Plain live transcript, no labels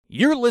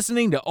You're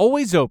listening to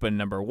Always Open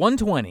number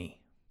 120.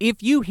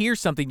 If you hear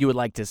something you would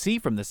like to see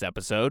from this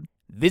episode,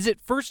 visit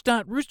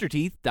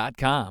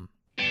first.roosterteeth.com.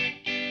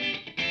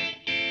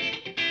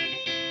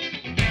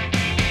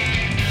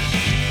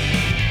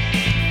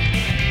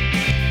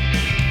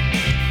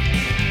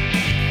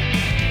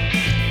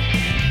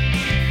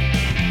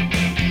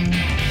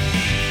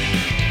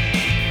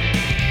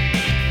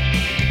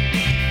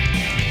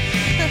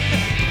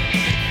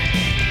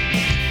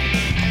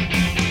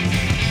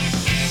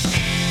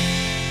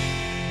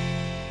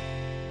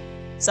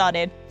 Saw,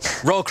 dude.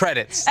 Roll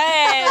credits.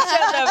 Hey,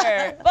 show's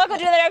over. Welcome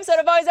to another episode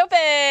of Always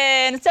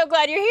Open. So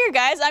glad you're here,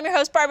 guys. I'm your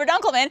host, Barbara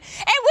Dunkelman, and with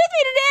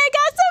me today, I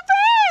got some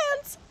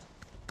friends.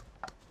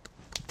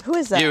 Who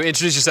is that? You,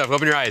 introduce yourself.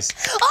 Open your eyes.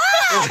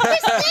 Oh,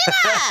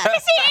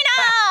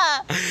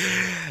 Christina!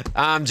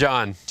 I'm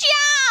John.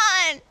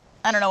 John!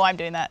 I don't know why I'm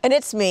doing that. And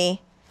it's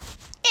me.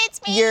 It's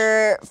me.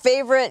 Your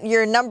favorite,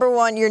 your number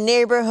one, your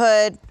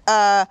neighborhood,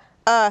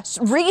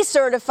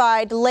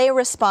 recertified lay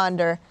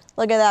responder.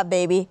 Look at that,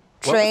 baby.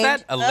 What was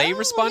that? A lay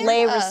responder?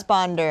 Lay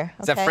responder.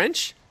 Is that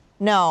French?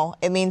 No,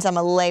 it means I'm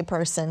a lay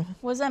person.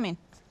 What does that mean?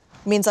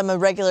 It means I'm a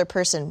regular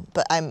person,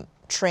 but I'm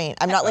trained.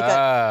 I'm not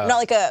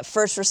like a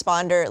first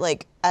responder,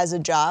 like as a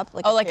job.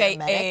 Like Oh, like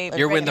paramedic.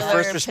 You're when the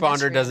first regular responder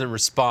pedestrian. doesn't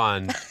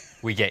respond,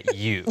 we get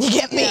you. You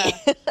get me.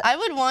 I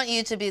would want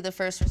you to be the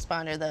first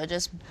responder, though.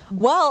 Just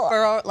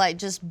Well,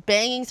 just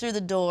banging through the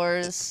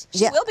doors.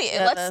 She Yeah. will be.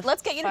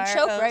 Let's get you to Fire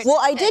choke, hose. right? well,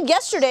 I did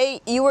yesterday.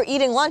 You were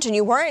eating lunch and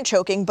you weren't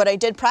choking, but I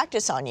did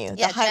practice on you.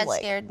 Yeah, the that Heimlich.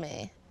 scared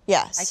me.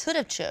 Yes. I could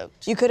have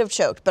choked. You could have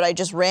choked, but I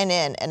just ran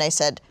in and I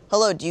said,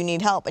 "Hello, do you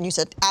need help?" And you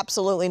said,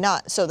 "Absolutely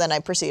not." So then I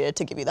proceeded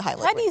to give you the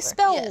Heimlich. How do you Wiggler.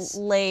 spell Yes.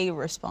 lay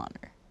responder?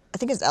 I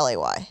think it's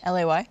LAY.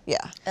 L-A-Y? Yeah.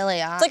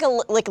 LAI.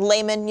 It's like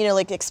layman,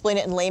 like explain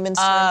it in layman's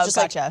terms. Just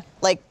gotcha.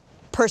 like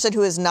person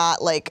who is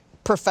not like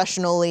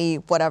professionally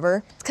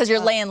whatever, Because you're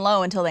laying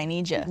low until they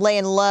need you.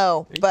 laying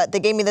low. But they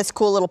gave me this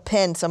cool little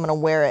pin, so I'm gonna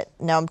wear it.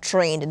 Now I'm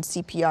trained in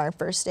CPR and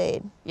first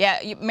aid. Yeah,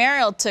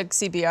 Mariel took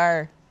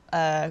CPR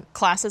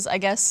classes, I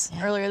guess,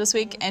 earlier this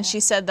week, and she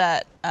said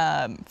that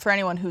for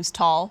anyone who's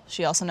tall,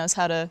 she also knows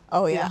how to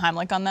do the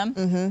Heimlich on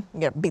them. You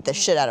gotta beat the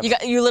shit out of them.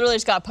 You literally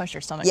just gotta punch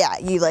your stomach. Yeah,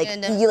 you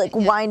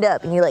wind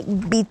up and you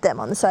like beat them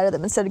on the side of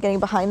them instead of getting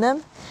behind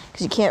them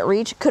because you can't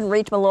reach. Couldn't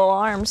reach my little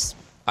arms.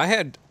 I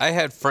had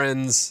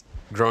friends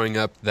growing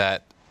up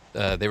that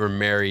they were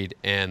married,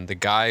 and the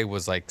guy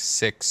was like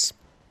I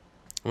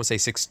want to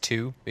say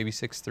 6'2", maybe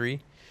 6'3",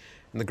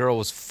 and the girl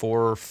was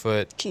 4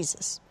 foot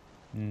Jesus.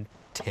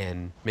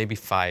 10, maybe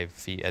 5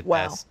 feet at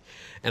Wow. best.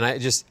 And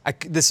this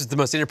is the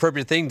most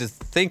inappropriate thing to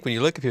think when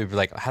you look at people. You're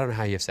like, I don't know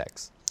how you have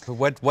sex.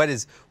 What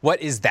is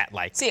that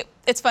like? See,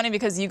 it's funny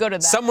because you go to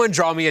that. Someone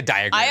draw me a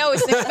diagram. I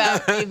always think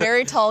about a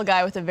very tall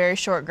guy with a very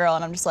short girl,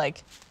 and I'm just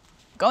like,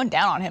 going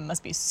down on him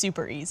must be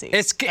super easy.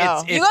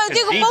 Oh. You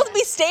can both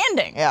be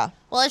standing. Yeah.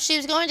 Well, if she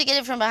was going to get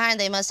it from behind,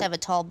 they must have a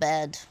tall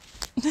bed.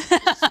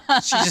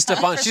 She's just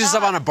up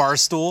on a bar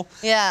stool.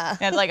 Yeah.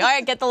 And like, all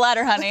right, get the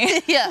ladder,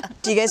 honey. Yeah.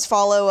 Do you guys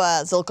follow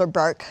Zilker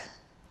Bark?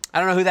 I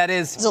don't know who that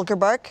is. Zilker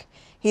Bark?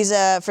 He's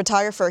a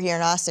photographer here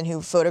in Austin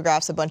who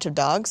photographs a bunch of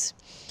dogs.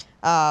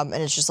 And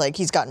it's just like,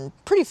 he's gotten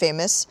pretty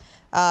famous.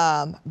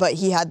 But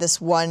he had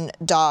this one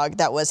dog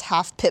that was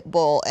half pit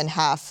bull and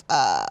half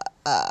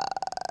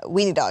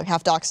weenie dog,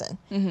 half dachshund.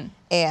 Mm-hmm.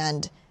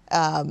 And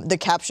the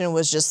caption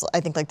was just, I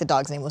think like the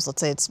dog's name was, let's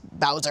say it's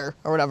Bowser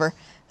or whatever.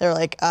 They're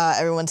like,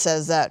 everyone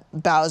says that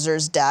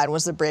Bowser's dad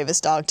was the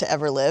bravest dog to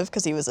ever live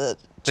because he was a...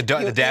 The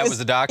dad was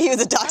a dachshund? He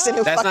was a dachshund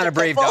who That's fucked not a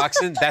brave pit bull.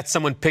 dachshund. That's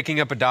someone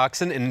picking up a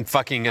dachshund and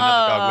fucking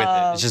another dog with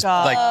it. It's just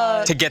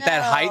like, to get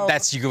that height,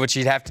 that's what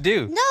you'd have to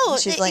do. No,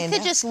 She's it laying could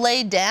down. just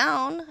lay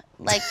down.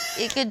 Like,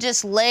 it could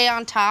just lay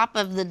on top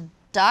of the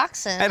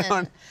dachshund. I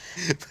don't,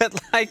 but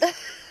like,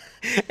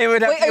 it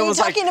would have Wait, to are you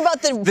almost like, talking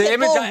about the pit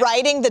image bull I-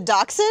 riding the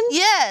dachshund?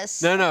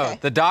 Yes. No, Okay.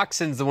 the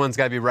dachshund's the one's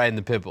got to be riding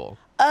the pit bull.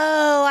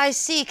 Oh, I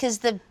see, because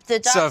the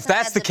dachshund So if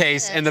that's had the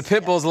case and the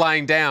pit bull's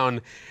lying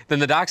down, then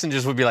the dachshund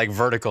just would be like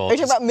vertical. Are you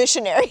talking about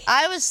missionary?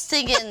 I was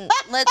thinking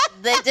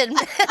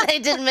they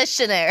did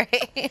missionary.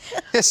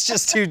 It's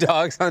just two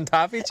dogs on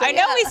top of each other. I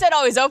know we said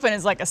Always Open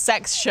is like a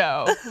sex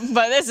show,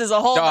 but this is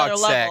a whole Dog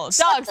other level. sex.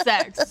 Dog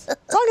sex.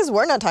 As long as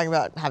we're not talking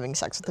about having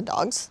sex with the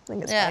dogs, I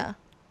think it's Yeah. fine.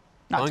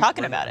 Not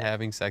talking about it.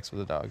 Having sex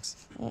with the dogs.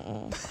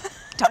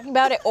 Talking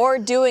about it or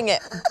doing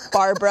it,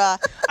 Barbara.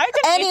 I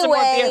could need some more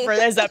beer Anyway, for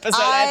this episode,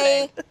 I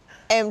think.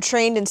 am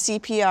trained in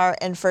CPR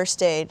and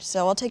first aid,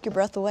 so I'll take your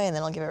breath away and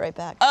then I'll give it right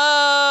back.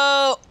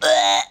 Oh,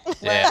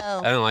 Yeah,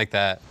 Wow. I don't like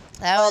that.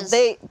 That Well, was,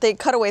 they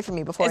cut away from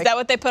me before. is that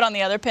what they put on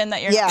the other pin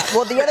that you're... Yeah.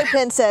 Well, the other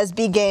pin says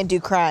 "Be gay and do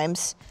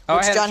crimes," Oh, I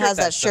which had a John shirt has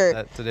that said shirt.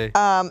 that today.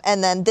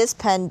 And then this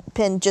pin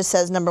just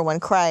says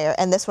 "#1 crier,"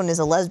 and this one is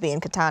a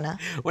lesbian katana.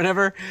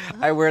 Whenever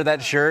I wear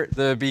that shirt,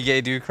 the Be Gay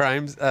Do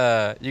Crimes,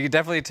 you can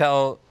definitely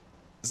tell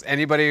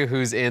anybody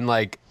who's in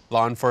like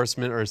law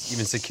enforcement or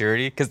even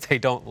security because they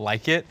don't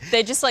like it.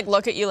 They just like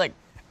look at you like,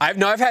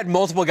 I've had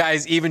multiple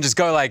guys even just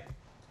go like,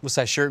 what's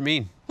that shirt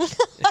mean?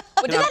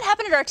 Did that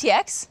happen at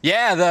RTX?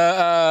 Yeah,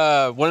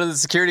 the one of the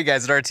security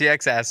guys at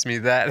RTX asked me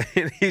that.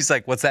 And he's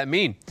like, what's that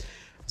mean?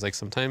 I was like,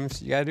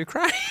 sometimes you gotta do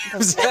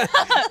crimes.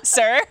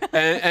 Sir?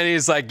 And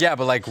he's like, yeah,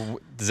 but like,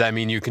 does that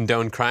mean you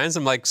condone crimes?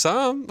 I'm like,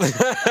 some.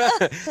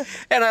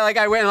 And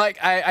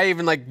I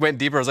even like went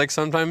deeper. I was like,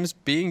 sometimes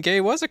being gay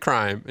was a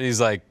crime. And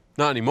he's like,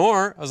 not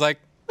anymore. I was like,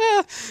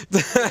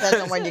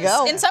 Depends on where you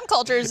go. In some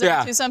cultures,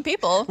 Yeah. to some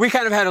people. we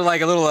kind of had a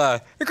little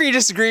agree,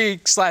 disagree,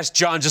 /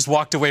 John just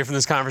walked away from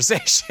this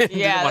conversation. Didn't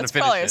Yeah, want that's to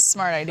finish probably a it.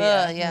 smart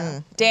idea. Yeah.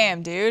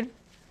 Damn, dude.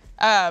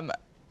 I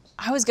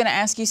was gonna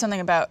ask you something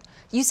about.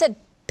 You said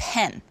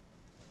pen.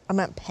 I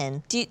meant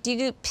pin. Do you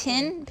do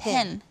pin?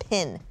 Pen.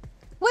 Pin.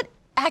 What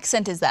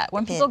accent is that?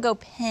 When people go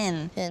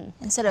pin, Pin.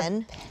 instead of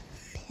Pen.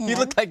 pin. You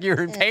looked like you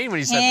were in pain when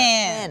you said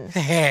Pen. that.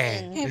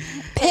 Hey.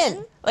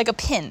 Pin. Like a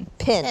pin.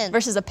 Pin.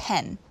 Versus a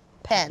pen.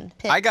 Pen.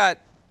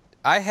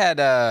 I had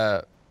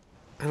I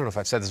don't know if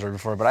I've said this already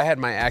before, but I had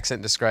my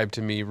accent described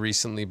to me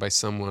recently by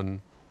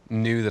someone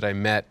new that I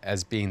met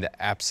as being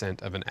the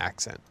absent of an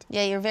accent.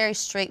 Yeah, you're very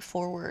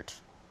straightforward.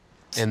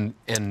 And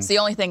It's the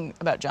only thing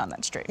about John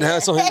that's straight. No,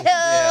 that's only, Oh,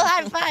 yeah.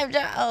 high five,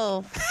 John.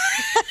 Oh.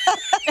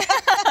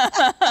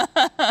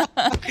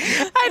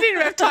 I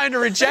didn't have time to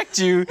reject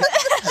you.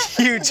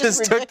 You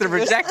just took the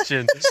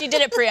rejection. She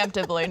did it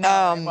preemptively. No,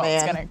 Oh, well,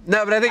 it's man. gonna-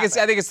 No, but I think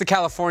it's the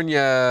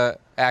California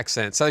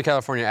accent. Southern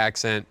California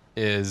accent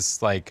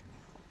is like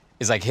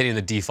hitting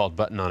the default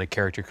button on a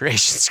character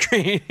creation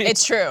screen.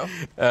 It's true.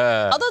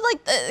 Although,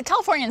 like,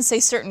 Californians say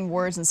certain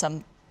words and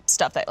some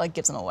stuff that like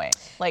gives them away.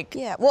 Like,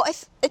 Yeah. Well, I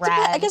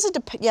Rad. guess it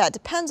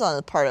depends on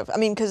the part of. I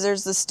mean, because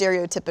there's the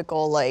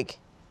stereotypical like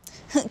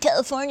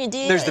California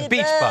dude. There's the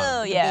beach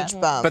bum. Yeah. beach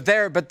bum. But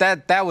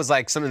that was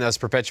like something that was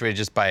perpetuated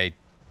just by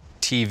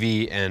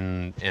TV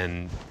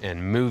and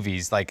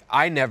movies. Like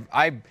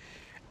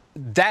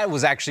that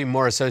was actually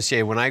more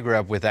associated when I grew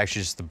up with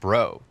actually just the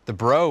bro. The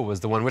bro was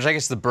the one, which I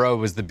guess the bro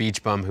was the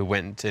beach bum who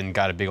went and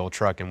got a big old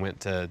truck and went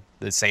to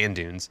the sand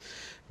dunes,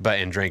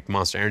 and drank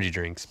Monster Energy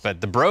drinks.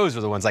 But the bros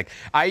were the ones. Like,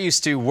 I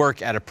used to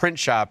work at a print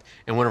shop,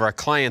 and one of our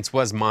clients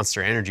was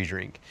Monster Energy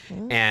drink,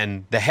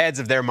 and the heads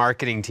of their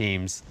marketing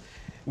teams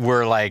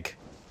were like,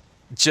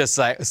 just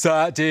like,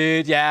 so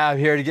dude, yeah, I'm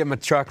here to get my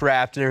truck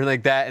wrapped and everything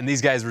like that. And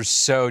these guys were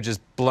so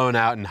just blown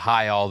out and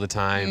high all the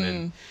time,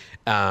 and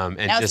Now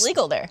just it's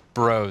legal there.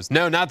 bros.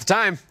 No, not the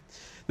time.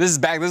 This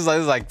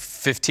is like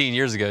 15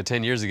 years ago,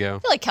 10 years ago. I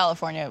feel like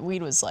California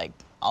weed was like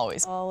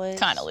always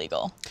kind of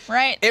legal,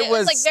 right? It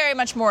was like very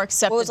much more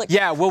accepted. was, like,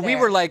 Yeah, well, we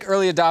Fair. were like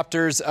early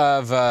adopters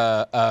of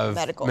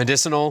Medical.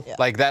 medicinal, Yeah.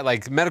 like that.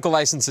 Like medical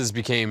licenses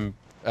became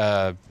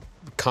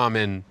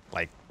common,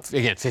 like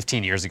again,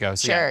 15 years ago.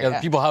 So Sure,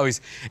 yeah. people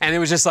always, and it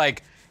was just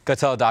like, go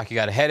tell a doc you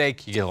got a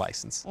headache, you get a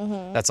license.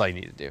 That's all you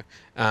need to do.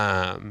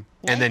 Now And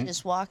you then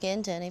just walk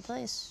into any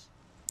place.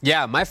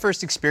 yeah, my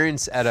first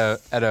experience at a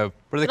what are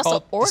they But also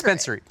called? order it.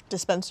 Dispensary.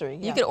 dispensary.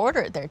 you could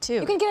order it there too.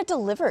 You can get it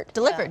delivered.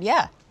 delivered,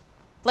 yeah.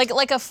 Like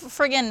a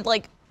friggin'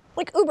 like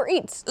Uber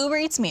Eats. Uber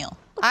Eats meal.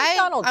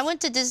 McDonald's. I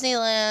went to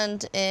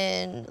Disneyland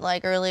in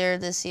like earlier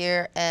this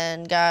year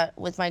and got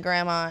with my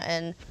grandma,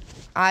 and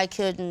I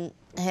couldn't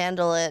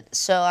handle it,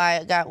 so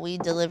I got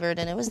weed delivered,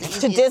 and it was the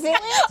To easiest. Disneyland?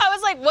 I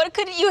was like, what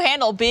couldn't you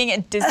handle being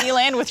at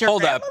Disneyland with your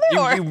Hold up,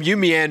 grandmother? you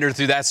meandered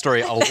through that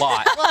story a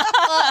lot.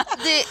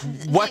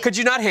 What could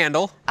you not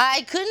handle?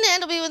 I couldn't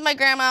handle being with my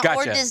grandma or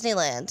Gotcha.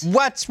 Disneyland.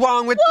 What's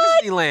wrong with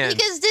Disneyland?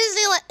 Because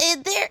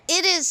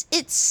Disneyland,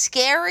 it's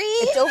scary.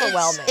 It's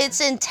overwhelming.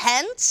 It's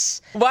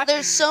intense. What?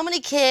 There's so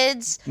many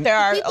kids. There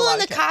are a People lot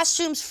in of the kids.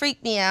 costumes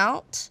freak me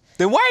out.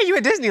 Then why are you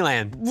at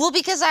Disneyland? Well,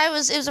 because it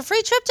was a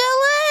free trip to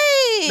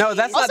LA. No,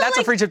 that's Also, not. That's a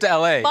like, free trip to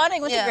LA.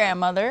 Bonding with Yeah. your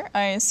grandmother,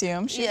 I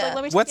assume. She's Yeah. like,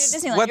 let me take you to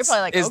Disneyland. You're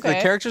probably like, is okay.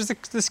 the characters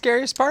the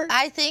scariest part?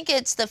 I think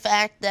it's the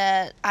fact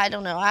that I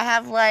don't know. I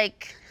have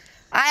like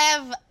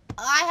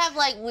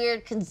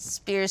weird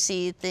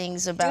conspiracy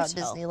things about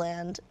tell.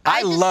 Disneyland.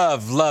 I just-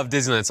 love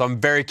Disneyland, so I'm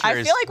very I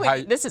curious. feel like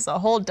how- this is a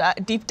whole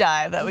deep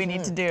dive that we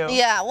need to do.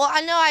 Yeah, well,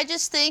 I know. I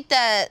just think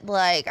that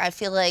I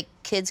feel like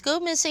kids go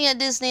missing at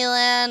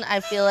Disneyland. I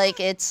feel like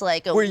it's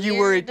like a where you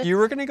were weird- you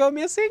were gonna go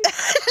missing?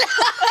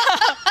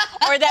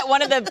 Or that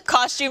one of the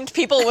costumed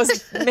people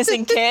was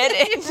missing kid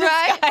in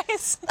Right?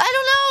 disguise. I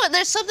don't know.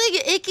 There's something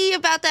icky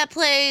about that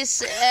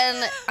place,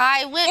 and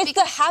I went It's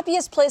because the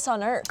happiest place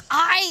on earth.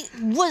 I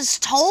was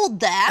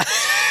told that.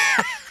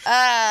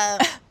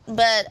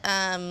 But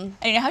And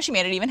you know how she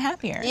made it even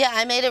happier. yeah,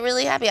 I made it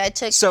really happy. I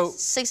took So-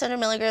 600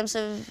 milligrams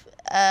of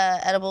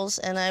edibles,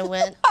 and I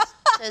went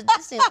to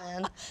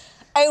Disneyland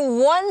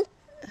In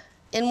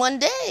in one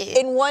day.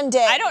 in one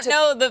day. I don't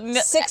know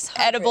the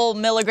 600. edible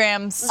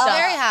milligram stuff.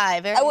 Very high.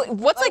 Very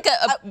What's like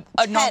a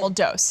 10. normal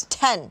dose?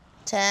 10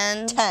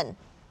 10. 10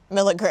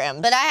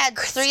 milligrams. But I had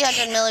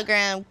 300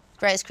 milligram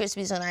Rice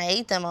Krispies and I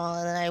ate them all,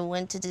 and then I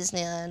went to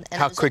Disneyland. And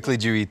How quickly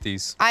do you eat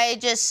these? I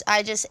just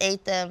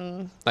ate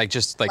them. Like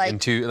in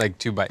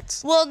two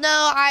bites. Well,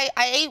 no, I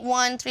ate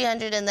one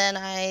 300, and then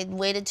I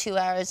waited 2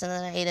 hours, and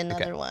then I ate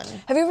another one.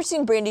 Have you ever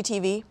seen Brandy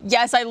TV?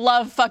 Yes, I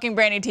love fucking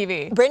Brandy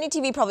TV. Brandy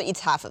TV probably eats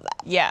half of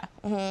that. Yeah.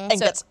 And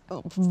gets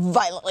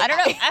violently I don't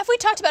know. Have we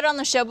talked about it on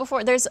the show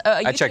before? There's a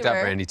YouTuber I checked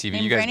out Brandy TV.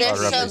 named You guys Brandy brought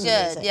her up. They're so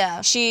as- good,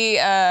 yeah. She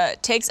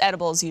takes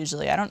edibles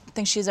usually. I don't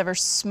think she's ever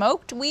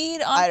smoked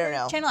weed on I don't her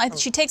know. channel.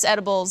 She takes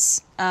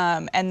edibles,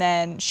 and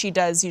then she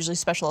does usually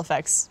special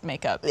effects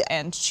makeup,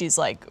 and she's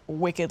like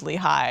wickedly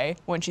high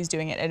when she's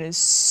doing it. It is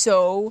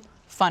so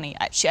funny.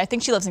 I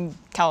think she lives in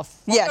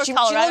California. Yeah, or she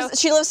Colorado.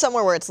 lives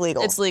somewhere where it's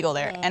legal. It's legal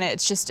there, and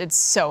it's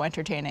so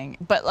entertaining.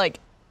 But like,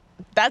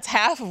 that's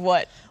half of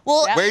what.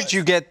 Well, that Where'd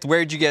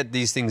you get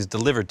these things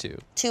delivered to?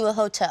 to a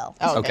hotel.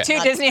 Oh, Okay. To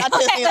Disneyland. Not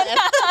Disneyland.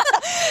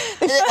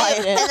 And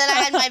then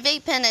I had my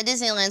vape pen at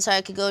Disneyland, so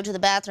I could go to the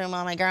bathroom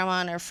while my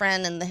grandma and her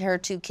friend and her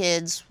 2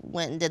 kids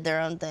went and did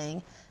their own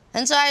thing.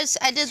 And so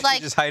I did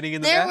like just hiding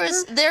in the there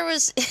bathroom? there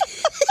was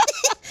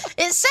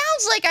it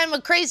sounds like I'm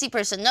a crazy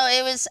person. No,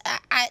 it was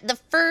I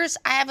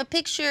have a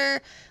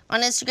picture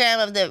on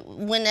Instagram of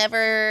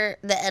whenever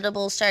the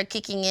edibles started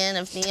kicking in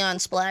of me on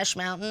Splash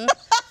Mountain.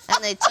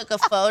 And they took a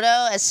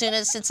photo as soon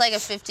as it's like a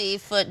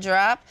 50-foot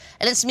drop,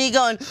 and it's me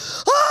going,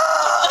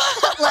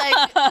 ah!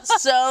 Like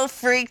so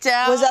freaked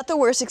out. Was that the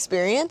worst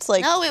experience?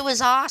 Like, No, it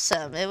was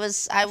awesome. It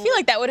was. I feel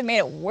like that would have made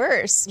it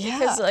worse. Yeah.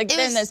 Because like It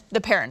then was- there's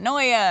the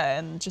paranoia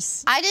and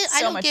just. I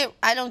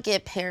don't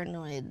get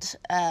paranoid.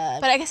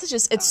 But I guess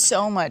it's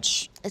so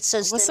much. It's so.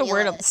 What's the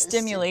word of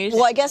stimulation?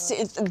 well, I guess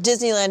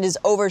Disneyland is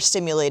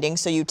overstimulating,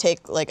 so you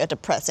take like a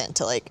depressant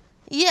to like.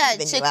 Yeah,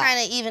 even to you out. kind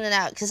of even it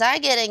out, because I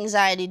get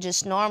anxiety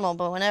just normal,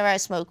 but whenever I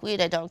smoke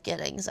weed, I don't get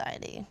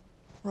anxiety.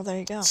 Well, there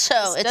you go.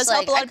 So This it's does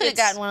help like a lot I of could have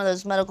kids. gotten one of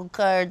those medical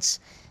cards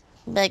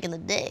back in the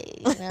day,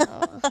 you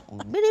know.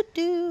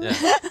 Bidoo-doo.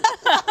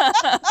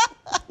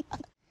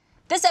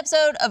 This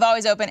episode of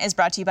Always Open is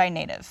brought to you by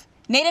Native.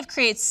 Native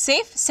creates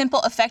safe,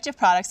 simple, effective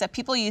products that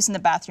people use in the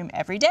bathroom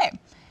every day.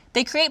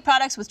 They create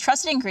products with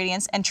trusted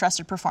ingredients and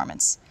trusted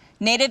performance.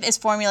 Native is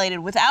formulated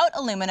without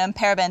aluminum,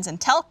 parabens, and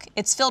talc.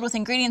 It's filled with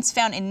ingredients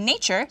found in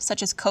nature,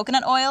 such as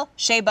coconut oil,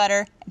 shea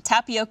butter, and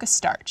tapioca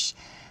starch.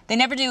 They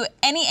never do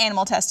any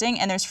animal testing,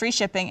 and there's free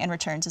shipping and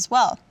returns as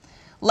well.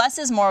 Less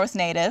is more with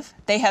Native.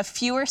 They have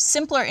fewer,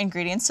 simpler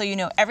ingredients, so you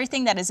know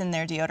everything that is in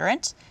their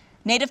deodorant.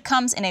 Native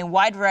comes in a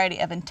wide variety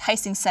of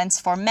enticing scents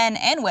for men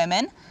and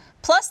women.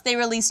 Plus, they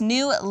release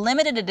new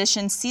limited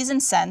edition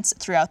seasoned scents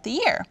throughout the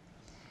year.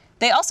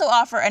 They also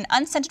offer an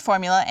unscented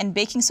formula and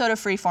baking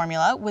soda-free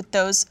formula with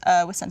those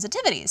with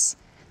sensitivities.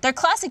 Their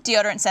classic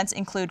deodorant scents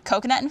include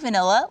coconut and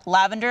vanilla,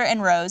 lavender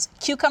and rose,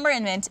 cucumber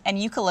and mint,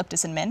 and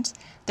eucalyptus and mint.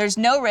 There's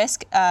no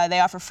risk. They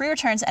offer free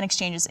returns and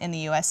exchanges in the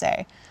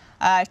USA.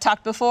 I've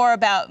talked before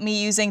about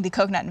me using the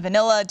coconut and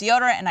vanilla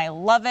deodorant, and I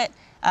love it.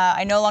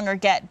 I no longer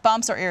get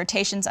bumps or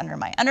irritations under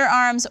my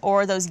underarms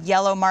or those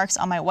yellow marks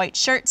on my white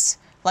shirts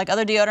like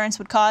other deodorants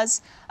would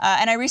cause.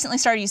 And I recently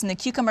started using the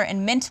cucumber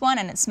and mint one,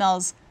 and it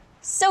smells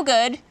so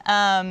good.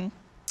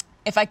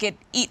 If I could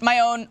eat my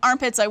own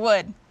armpits, I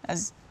would.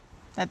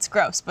 That's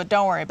gross, but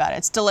don't worry about it.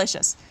 It's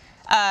delicious.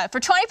 For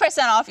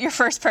 20% off your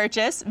first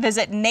purchase,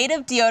 visit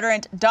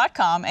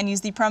nativedeodorant.com and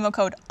use the promo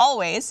code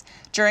ALWAYS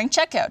during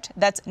checkout.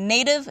 That's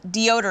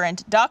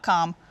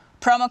nativedeodorant.com,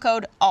 promo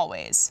code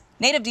ALWAYS.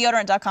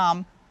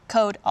 Nativedeodorant.com,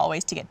 code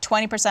ALWAYS to get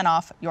 20%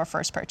 off your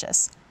first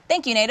purchase.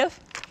 Thank you, Native.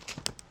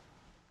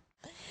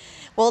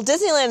 Well,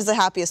 Disneyland is the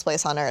happiest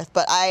place on earth,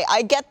 but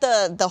I get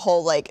the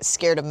whole like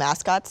scared of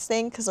mascots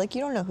thing because like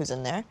you don't know who's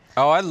in there.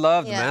 Oh, I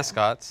love the Yeah.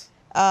 mascots.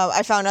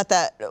 I found out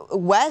that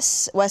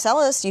Wes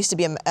Ellis used to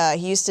be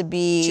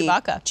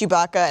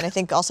Chewbacca, and I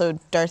think also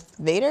Darth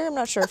Vader. I'm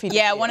not sure if he.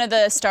 Yeah, one of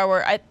the Star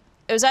Wars.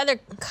 It was either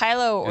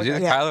Kylo or It was either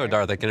Yeah. Kylo or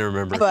Darth. I can't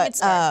remember. But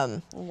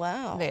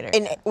Wow. Vader.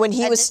 and when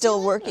he At was still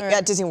Disneyland working or-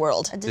 at Disney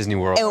World, Disney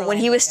World. and when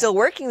he was still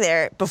working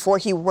there before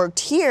he worked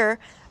here,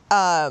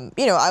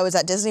 I was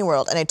at Disney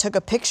World and I took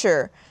a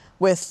picture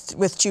with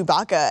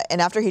Chewbacca,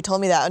 and after he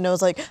told me that, and I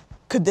was like,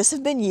 could this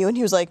have been you? And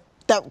he was like,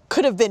 that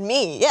could have been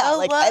me. Yeah,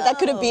 Oh, that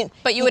could have wow. been.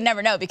 But you would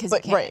never know because you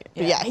But can't. right,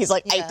 yeah. He's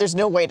like, Yeah. there's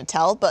no way to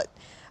tell, but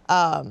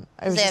I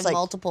was They just have like,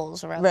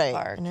 multiples around right, the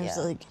park. and I was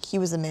yeah. like, he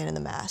was the man in the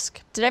mask.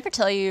 Did I ever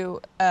tell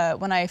you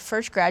when I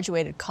first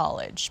graduated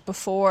college,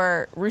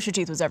 before Rooster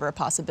Teeth was ever a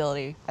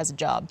possibility as a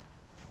job,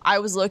 I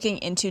was looking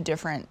into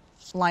different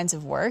lines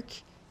of work,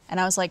 and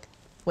I was like,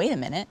 wait a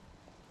minute,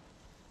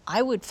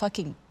 I would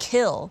fucking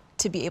kill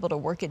to be able to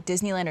work at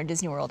Disneyland or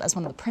Disney World as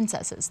one of the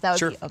princesses. That would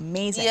Sure. be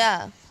amazing.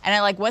 Yeah. And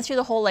I went through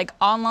the whole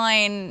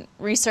online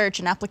research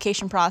and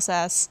application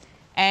process.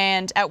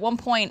 And at one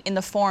point in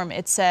the form,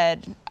 it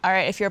said, all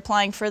right, if you're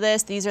applying for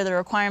this, these are the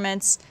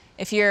requirements.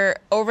 If you're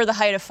over the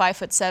height of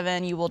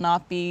 5'7", you will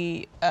not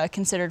be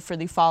considered for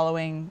the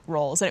following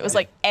roles. And it was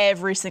like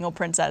every single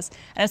princess.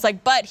 And it's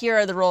like, but here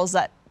are the roles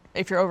that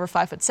if you're over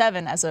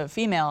 5'7" as a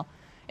female,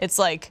 it's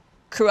like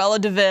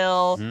Cruella de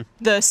Vil,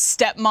 the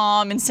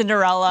stepmom in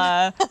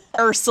Cinderella,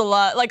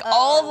 Ursula,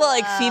 all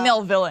the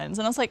female villains.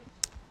 And I was like,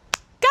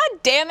 God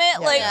damn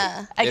it! Like,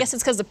 Yeah. I guess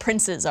it's because the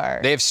princes are.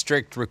 They have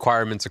strict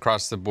requirements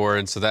across the board,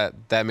 and so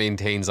that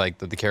maintains like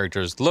that the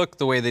characters look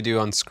the way they do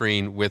on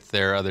screen with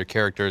their other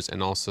characters,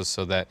 and also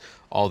so that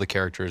all the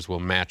characters will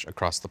match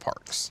across the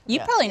parks. You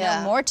probably know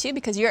Yeah. more too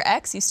because your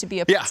ex used to be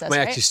a Yeah, princess, my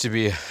right? ex used to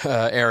be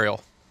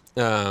Ariel.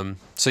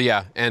 So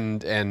yeah,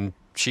 and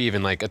she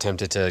even like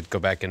attempted to go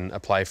back and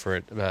apply for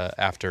it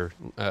after.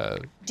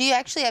 Do you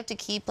actually have to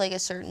keep like a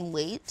certain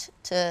weight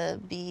to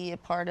be a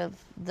part of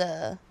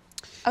the?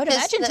 I would 'Cause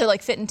imagine to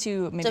like fit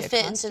into maybe To a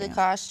fit into the costume.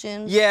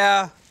 costumes.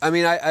 Yeah, I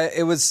mean,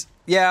 it was.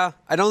 Yeah,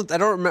 I don't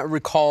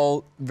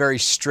recall very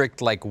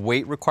strict like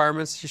weight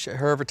requirements.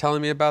 Her ever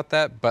telling me about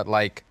that, but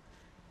like,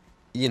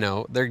 you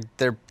know, they're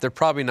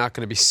probably not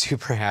going to be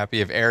super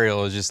happy if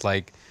Ariel is just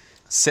like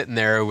sitting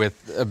there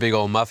with a big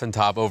old muffin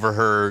top over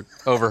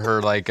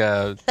her like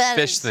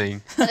fish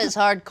thing. That is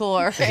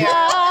hardcore.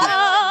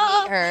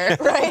 I would meet her.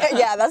 Right?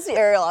 Yeah, that's the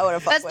Ariel I would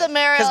have fucked That's the with.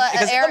 Mariel.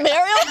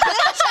 Mariel?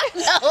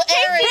 No,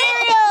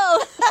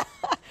 Ariel.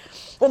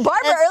 Well,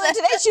 Barbara earlier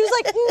today, she was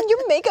like,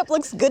 your makeup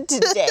looks good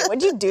today.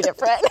 What'd you do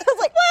different? I was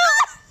like,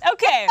 well,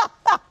 Okay,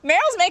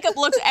 Mariel's makeup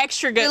looks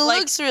extra good. It like,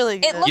 looks really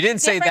it good. looks You didn't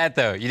say different.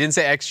 that though. You didn't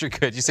say extra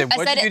good. You said, I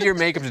 "What said did you do to your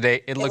makeup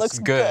today? It looks looks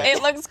good." good.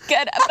 It looks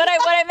good, but what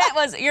I meant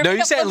was your No, makeup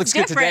you said it looks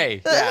looks good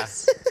different, today. Yeah.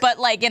 but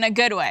like in a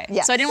good way.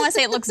 Yes. So I didn't want to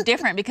say it looks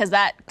different because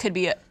that could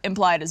be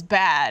implied as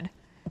bad.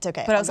 it's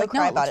okay. But I was I'll like, go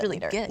no, cry it looks about really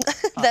later.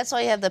 good. That's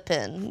why you have the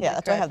pin. Yeah,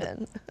 that's why I have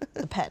pen.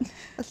 the pen.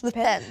 The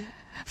pen.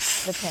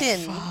 The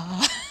pen.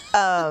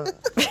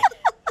 Pin.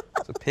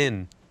 It's a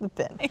pin. The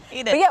pen. hate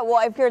But it. yeah, well,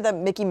 I've heard that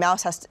Mickey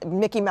Mouse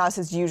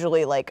is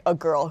usually like a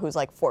girl who's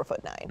like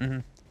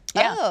 4'9".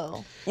 Yeah.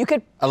 Oh. You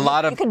could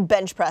lot of- you could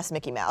bench press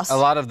Mickey Mouse. A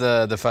lot of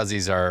the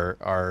fuzzies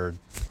are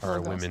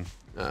women.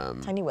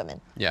 Tiny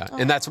women. Yeah,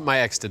 and that's what my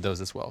ex did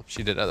those as well.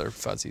 She did other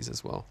fuzzies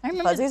as well. I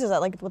remember. Fuzzies, is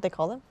that like what they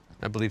call them?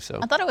 I believe so.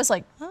 I thought it was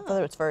like, I thought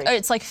it was furry.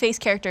 it's like face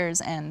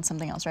characters and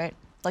something else, right?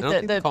 Like I don't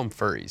think they the call them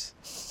furries.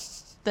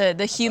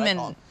 the human,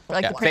 call 'em.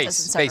 like Yeah, the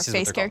princess face and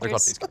stuff, is are what they're called. They're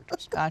called face face characters.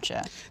 characters.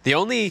 Gotcha. The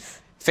only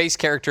face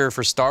character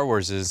for Star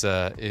Wars is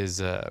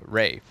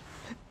Rey.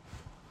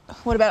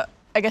 What about?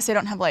 I guess they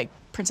don't have like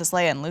Princess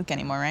Leia and Luke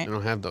anymore, right? I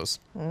don't have those.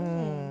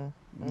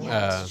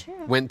 That's true.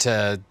 Went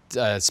to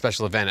a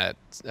special event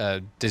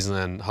at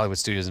Disneyland Hollywood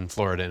Studios in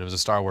Florida, and it was a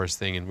Star Wars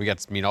thing, and we got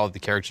to meet all of the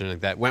characters like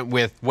that. Went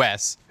with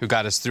Wes, who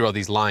got us through all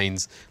these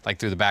lines, like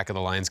through the back of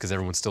the lines, because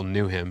everyone still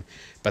knew him.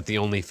 But the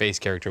only face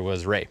character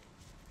was Rey.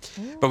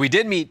 But we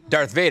did meet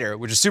Darth Vader,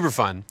 which was super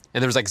fun,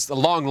 and there was like a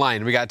long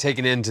line. We got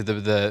taken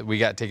into we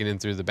got taken in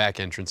through the back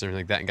entrance and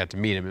everything like that, and got to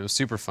meet him. It was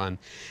super fun.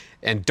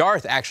 And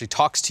Darth actually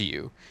talks to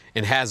you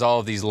and has all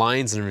of these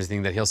lines and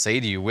everything that he'll say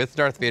to you with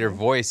Darth Vader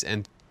voice.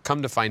 And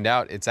come to find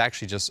out, it's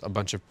actually just a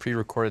bunch of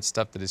pre-recorded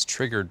stuff that is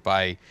triggered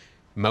by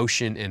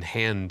motion and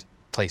hand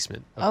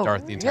placement of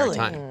Darth the entire really?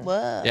 time.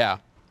 Whoa. Yeah,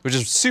 which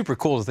is super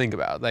cool to think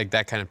about, like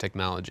that kind of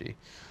technology.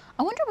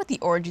 I wonder what the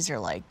orgies are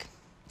like.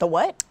 The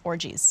what?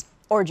 Orgies.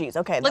 Orgies.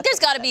 Okay. Like that's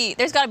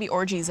there's gotta be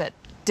orgies at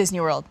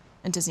Disney World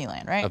and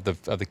Disneyland, right?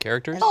 Of the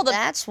characters, Oh, the-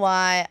 That's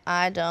why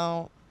I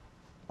don't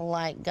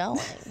like going.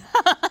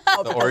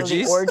 the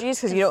orgies. Orgies,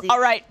 because you don't. All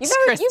right, You've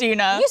never-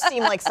 Christina. You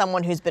seem like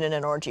someone who's been in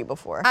an orgy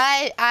before.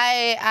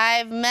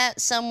 I've met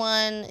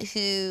someone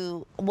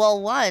who,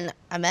 well,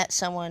 I met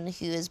someone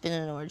who has been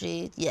in an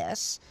orgy,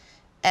 yes.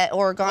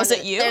 Or gone Was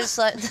it you? There's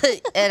like,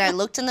 and I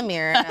looked in the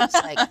mirror and I was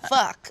like,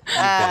 fuck. Been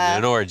in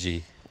an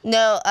orgy.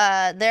 No,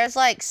 there's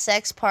like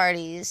sex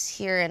parties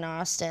here in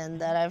Austin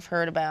that I've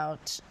heard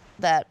about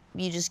that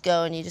you just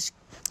go and you just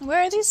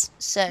Where are these?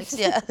 sex,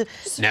 yeah. No,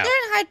 They're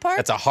in Hyde Park.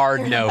 that's a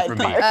hard no Hyde for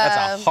me. Park.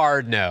 That's a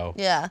hard no.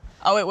 Yeah,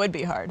 Oh, it would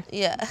be hard.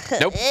 yeah.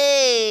 Nope.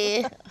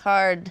 Hey,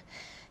 hard.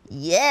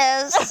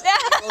 Yes.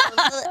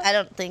 I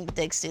don't think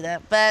dicks do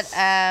that, but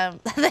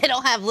they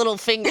don't have little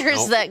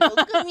fingers Nope. that go,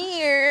 come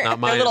here. Not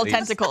mine. Their little at least.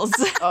 tentacles.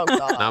 Oh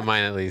God. Not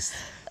mine, at least.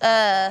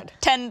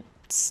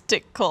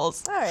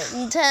 Tentacles. All right.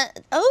 And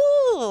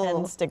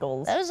And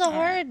stiggles. that was a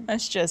hard.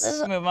 Let's just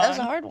move That was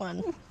a on. hard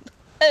one.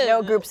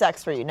 No group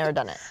sex for you. Never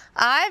done it.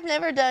 I've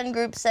never done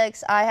group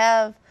sex. I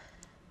have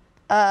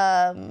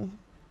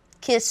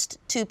kissed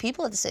two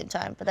people at the same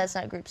time, but that's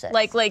not group sex.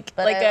 Like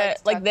But I like to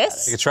talk like about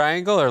this. Like a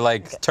triangle, or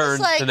like turn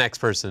like- the next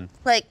person.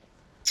 Like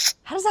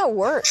How does that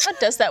work? How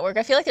does that work?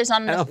 I feel like there's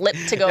not enough lip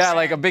to go. Yeah, around.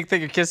 like a big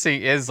thing of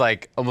kissing is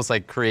like almost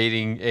like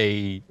creating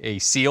a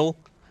seal.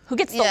 Who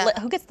gets the Yeah.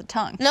 who gets the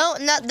tongue? no,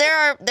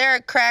 there are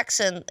cracks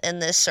in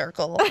this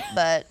circle,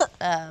 but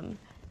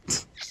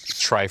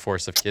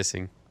Triforce of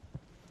kissing.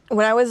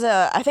 When I was,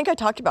 I think I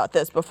talked about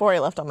this before I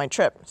left on my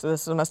trip. So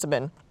this must have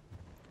been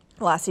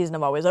last season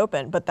of Always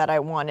Open, but that I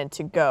wanted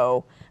to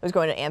go. I was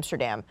going to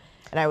Amsterdam,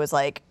 and I was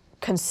like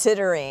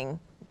considering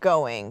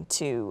going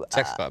to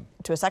Sex club.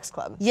 to a sex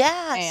club.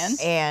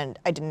 yes. And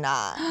I did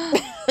not.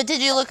 But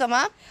did you look them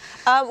up?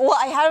 Well,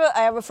 I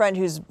have a friend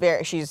who's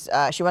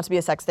she wants to be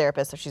a sex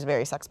therapist, so she's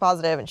very sex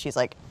positive, and she's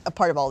like a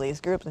part of all these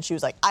groups. And she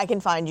was like, I can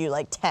find you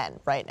like 10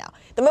 right now.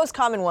 The most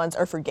common ones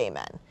are for gay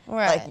men.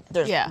 Right. Like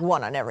there's Yeah.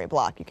 one on every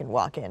block. You can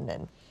walk in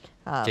and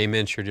Gay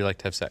men sure do like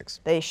to have sex.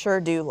 They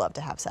sure do love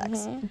to have sex.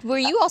 Mm-hmm. Were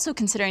you also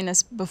considering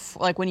this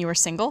before, like when you were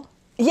single?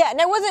 Yeah,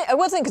 and I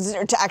wasn't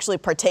considered to actually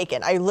partake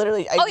in. I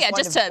literally, I just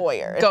wanted to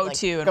voyeur go and, like,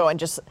 to and go and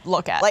just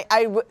look at. Like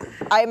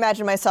I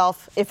imagine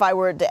myself if I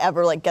were to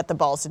ever like get the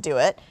balls to do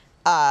it,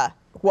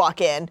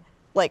 walk in,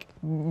 like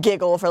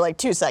giggle for like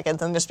 2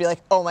 seconds, and just be like,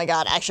 oh my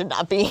god, I should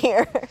not be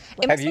here.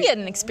 It must be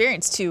an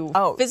experience to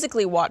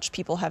physically watch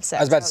people have sex.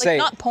 I was about to like, say,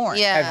 not porn.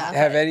 Yeah.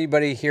 Have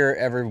anybody here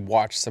ever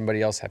watched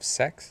somebody else have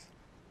sex?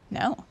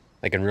 No.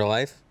 Like in real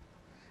life?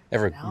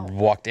 Ever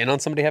walked in on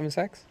somebody having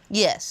sex?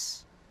 Yes.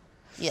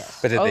 Yes.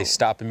 But did they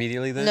stop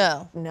immediately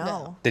then?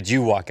 No. Did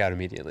you walk out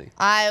immediately?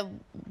 I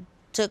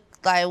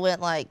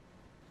went like,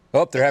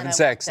 Oh, they're having I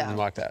sex walked and then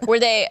walked out. Were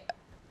they?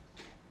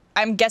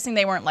 I'm guessing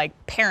they weren't like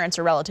parents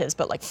or relatives,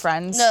 but like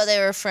friends. no, they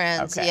were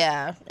friends. Okay.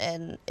 Yeah,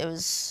 and it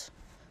was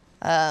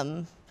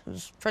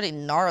pretty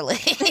gnarly.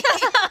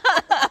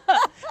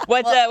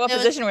 What it was-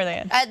 position were they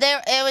in?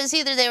 It was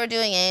either they were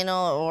doing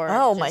anal or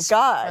Oh my just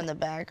God. from the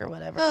back or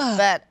whatever.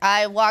 But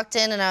I walked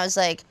in and I was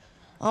like,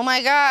 oh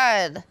my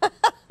God.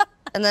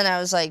 And then I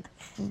was like,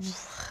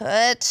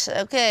 what?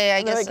 Okay,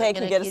 I they're guess like, hey, I'm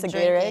can you gonna get us keep a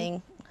Gatorade?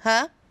 drinking.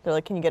 Huh? They're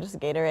like, can you get us a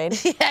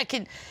Gatorade? Yeah,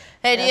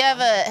 Hey, do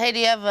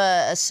you have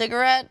a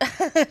cigarette?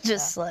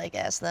 Just like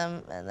ask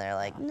them, and they're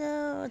like,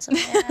 no, it's a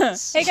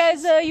mess. Hey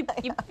guys,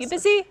 you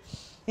busy?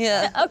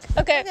 Yeah.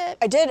 Okay.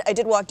 I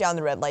did walk down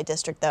the red light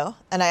district though,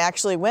 and I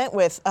actually went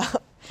with a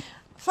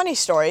funny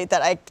story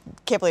that I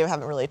can't believe I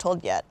haven't really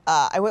told yet.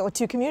 I went with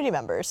 2 community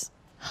members,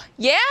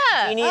 Yeah.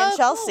 Jeannie and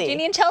Chelsea.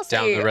 Jeannie and Chelsea.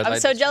 Down the red I'm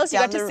light so district. jealous you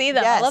got to see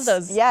them. Yes, I love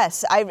those.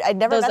 Yes, I'd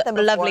never Those met them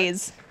before.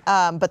 lovelies.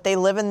 But they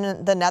live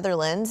in the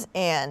Netherlands,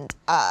 and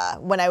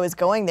when I was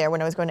going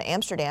to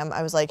Amsterdam,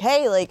 I was like,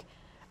 hey, like,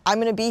 I'm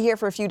gonna be here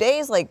for a few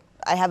days. Like,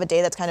 I have a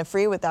day that's kind of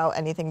free without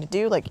anything to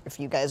do. Like, if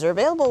you guys are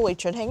available, we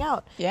should hang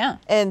out. Yeah.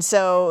 And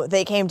so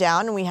they came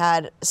down, and we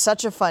had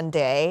such a fun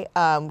day.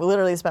 We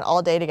literally spent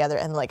all day together,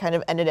 and like kind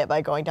of ended it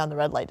by going down the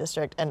red light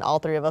district, and all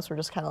 3 of us were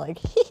just kind of like,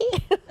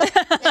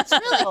 It's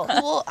really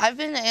cool. I've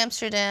been to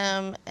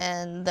Amsterdam,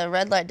 and the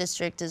red light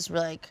district is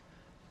like,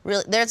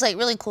 really. There's like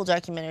really cool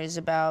documentaries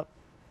about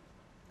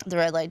the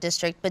red light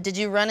district. But did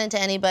you run into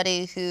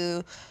anybody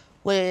who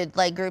would,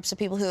 like, groups of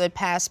people who would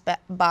pass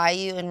by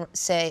you and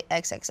say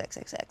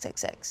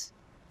XXXXXXX?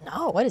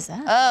 No, what is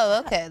that? Oh,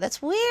 okay. That's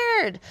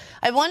weird.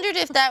 I wondered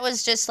if that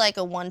was just like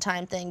a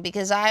one-time thing,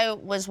 because I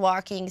was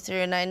walking through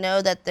and I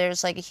know that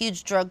there's like a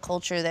huge drug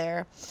culture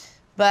there.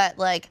 But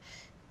like,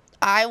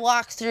 I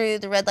walked through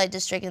the red light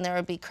district and there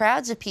would be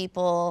crowds of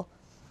people,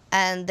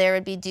 and there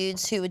would be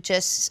dudes who would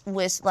just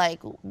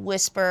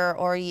whisper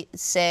or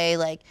say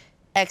like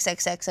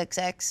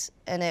XXXXX,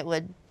 and it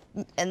would,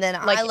 and then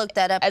Like, I looked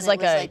that up as and like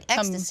it was a like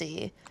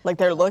ecstasy. like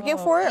they're looking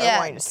for it or Yeah,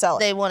 wanting to sell it.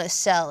 they want to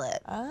sell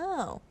it.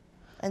 Oh.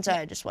 And so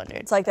I just wondered.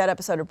 It's like that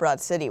episode of Broad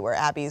City where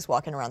Abby's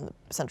walking around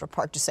the Central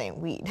Park just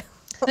saying weed.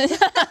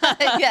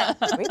 Yeah.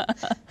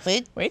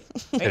 Wait.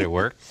 Did it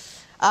work?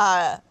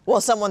 Well,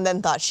 someone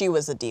then thought she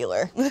was a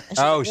dealer. And she's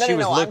Oh, like, she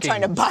was no, looking. I'm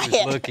trying to buy she was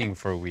it. looking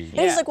for weed.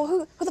 And he's like, well,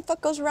 who the fuck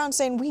goes around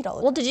saying weed all the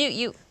time? Well, did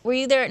you were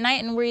you there at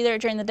night and were you there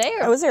during the day?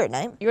 Or I was there at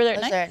night. You were there I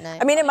at was night? there at night.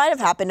 I mean, it might have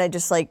happened. I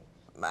just like,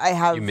 I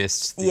have. You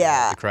missed the,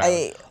 yeah, the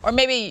crowd. Or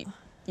maybe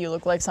you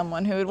look like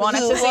someone who would want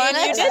us Who to see and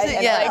you wanted to didn't.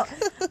 see, yeah.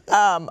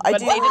 Like, but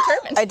they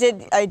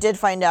determined. I did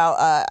find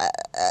out,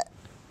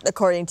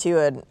 according to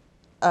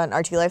an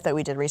RT Life that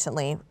we did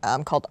recently,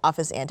 called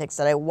Office Antics,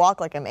 that I walk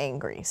like I'm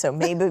angry. So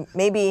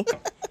maybe.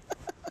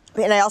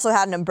 And I also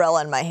had an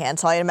umbrella in my hand,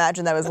 so I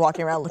imagine that I was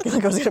walking around looking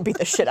like I was gonna beat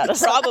the shit out of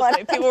someone.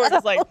 Probably. People were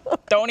just like,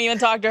 don't even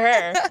talk to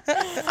her.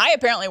 I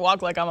apparently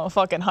walk like I'm a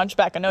fucking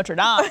hunchback of Notre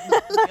Dame.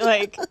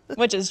 Like,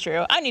 which is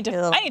true. I need to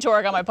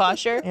work on my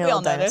posture. Your We all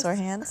little know this. dinosaur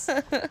hands.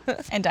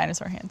 And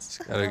dinosaur hands.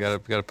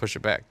 Gotta push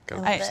it back.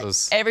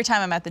 Every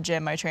time I'm at the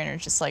gym, my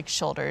trainer's just like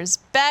shoulders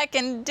back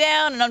and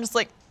down, and I'm just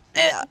like,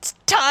 it's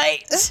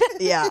tight.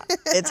 Yeah,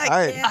 it's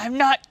hard. I'm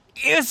not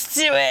used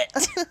to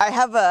it. I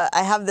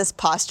have this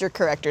posture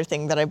corrector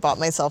thing that I bought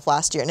myself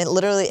last year, and it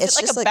literally it's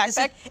like just a like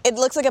backpack? it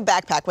looks like a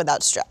backpack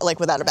without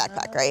without a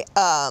backpack, right?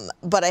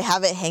 But I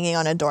have it hanging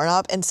on a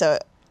doorknob, and so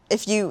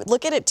if you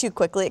look at it too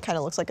quickly, it kind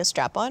of looks like a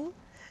strap-on,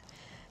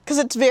 because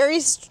it's very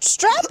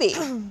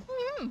strappy.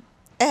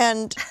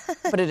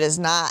 But it is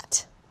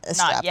not a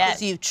strap-on. Not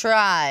yet. You've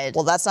tried.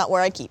 Well, that's not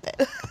where I keep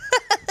it.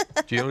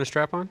 Do you own a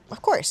strap-on?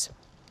 Of course,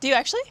 Do you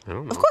actually? I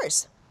don't know. of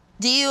course.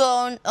 Do you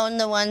own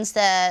the ones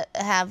that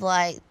have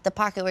like the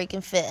pocket where you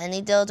can fit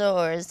any dildo,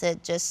 or is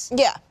it just?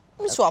 Yeah,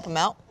 we swap them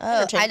out.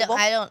 Oh, Interchangeable.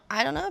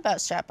 I don't know about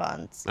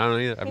strap-ons. I don't know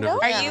either. I've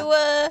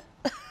never.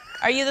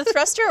 Are you the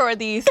thruster or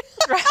the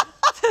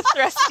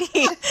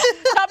thrusty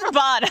top or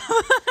bottom?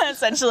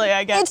 Essentially,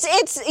 I guess.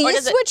 It's you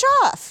does it- switch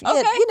off. Okay.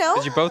 You know.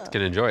 Because you both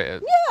can enjoy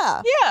it.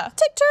 Yeah. Yeah.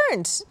 Take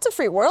turns. It's a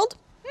free world.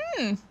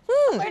 I'm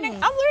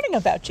learning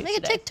about you Make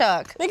a today.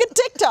 TikTok. Make a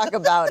TikTok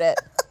about it.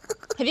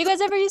 Have you guys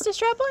ever used a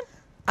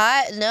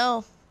strap-on?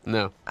 No.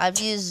 No. I've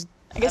used.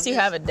 I guess you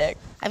have a dick.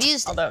 I've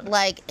used Although-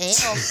 like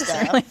anal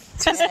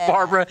stuff. Just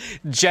Barbara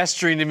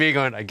gesturing to me,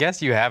 going, "I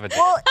guess you have it."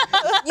 Well,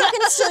 you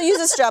can still use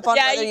a strap-on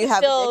Yeah, whether you you can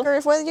have still- a dick or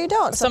if whether you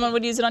don't. So Someone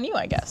would use it on you,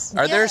 I guess.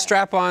 Are there Yeah.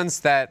 strap-ons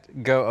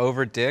that go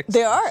over dicks?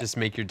 There are. Just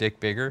make your dick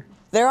bigger.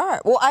 there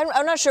are. Well,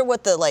 I'm not sure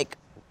what the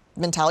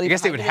mentality. I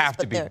guess they would behind it is, have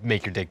to but be they're-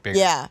 make your dick bigger.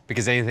 Yeah.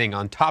 Because anything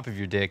on top of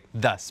your dick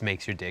thus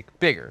makes your dick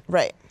bigger.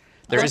 Right.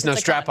 There is no it's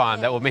a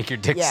strap-on that will make your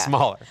dick Yeah.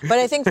 smaller. But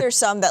I think there's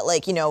some that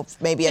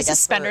maybe I guess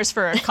Suspenders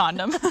for a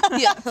condom.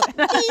 Yeah.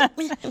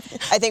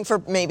 I think for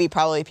maybe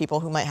probably people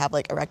who might have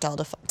erectile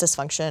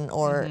dysfunction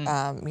or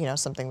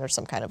something, there's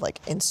some kind of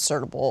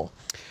insertable.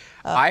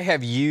 I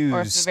have Or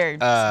used, very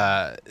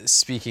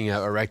speaking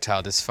of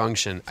erectile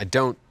dysfunction, I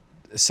don't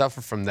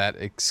suffer from that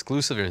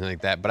exclusively or anything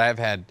like that, but I've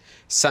had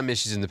some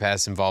issues in the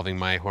past involving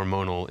my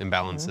hormonal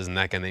imbalances and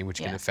that kind of thing, which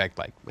can Yeah. affect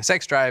my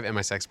sex drive and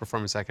my sex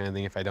performance, that kind of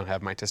thing, if I don't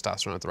have my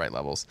testosterone at the right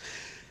levels.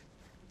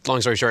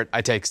 Long story short,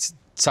 I take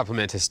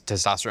supplement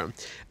testosterone.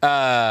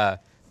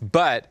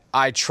 But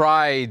I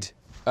tried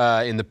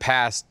in the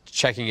past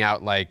checking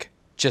out,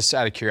 just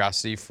out of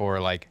curiosity for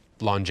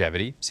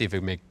longevity, see if it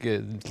would make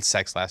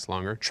sex last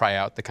longer, try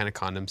out the kind of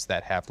condoms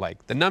that have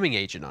the numbing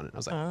agent on it. I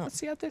was like, let's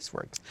see how this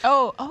works.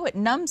 Oh, it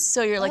numbs,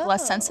 so you're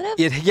less sensitive?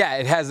 It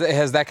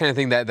has that kind of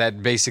thing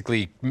that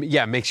basically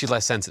makes you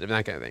less sensitive and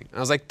that kind of thing. I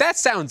was like, that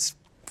sounds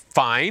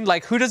fine.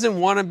 Who doesn't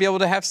want to be able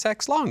to have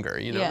sex longer?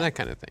 Yeah. That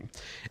kind of thing.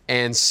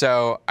 And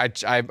so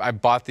I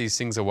bought these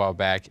things a while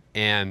back,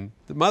 and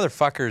the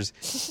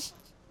motherfuckers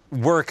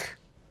work.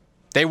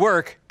 They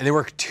work, and they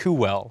work too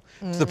well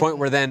to the point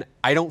where then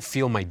I don't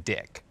feel my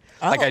dick.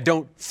 I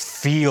don't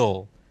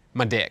feel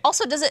my dick.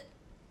 Also, does it,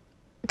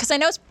 because I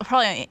know it's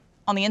probably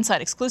on the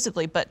inside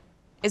exclusively, but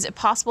is it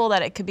possible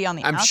that it could be on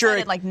the outside sure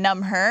and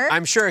numb her?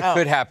 I'm sure it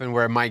could happen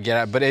where it might get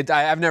out, but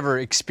I've never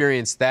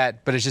experienced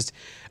that. But it's just,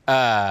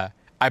 I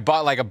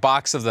bought a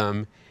box of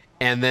them,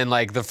 and then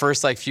the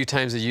first few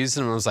times I used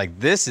them, I was like,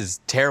 this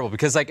is terrible,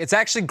 because it's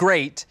actually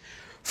great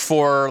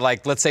for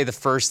let's say the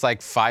first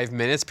 5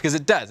 minutes, because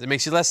it does. It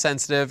makes you less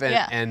sensitive,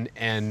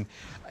 and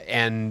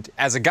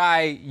as a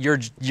guy, your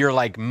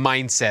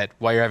mindset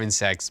while you're having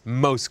sex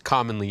most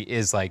commonly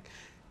is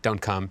don't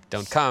come,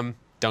 don't come,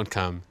 don't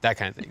come, that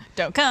kind of thing.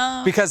 Don't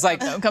come. Because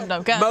don't come.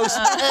 most,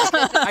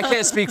 I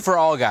can't speak for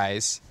all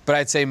guys, but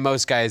I'd say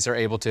most guys are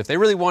able to, if they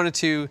really wanted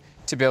to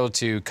be able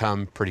to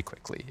come pretty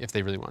quickly, if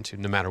they really want to,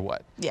 no matter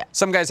what. Yeah.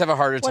 Some guys have a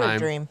harder What a time.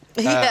 dream.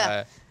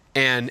 Yeah.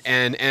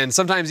 And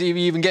sometimes you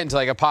even get into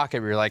a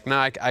pocket where you're like, no,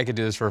 I could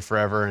do this for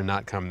forever and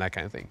not come, that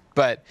kind of thing.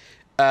 But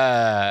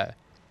when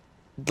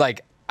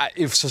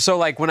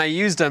I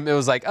used them, it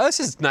was oh, this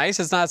is nice,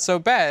 it's not so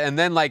bad. And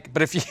then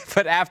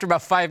but after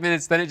about 5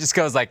 minutes, then it just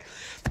goes I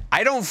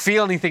don't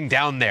feel anything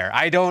down there.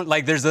 I don't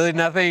there's really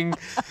nothing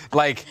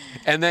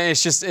and then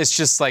it's just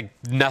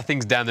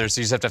nothing's down there, so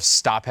you just have to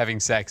stop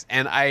having sex.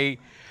 And I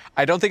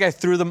don't think I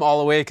threw them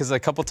all away, because a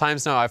couple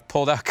times now I've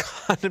pulled out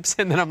condoms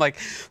and then I'm like,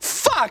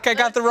 fuck, I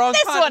got the wrong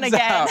This condoms one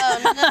again. out. Oh,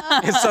 no.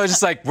 And so it's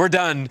just we're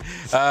done.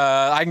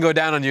 I can go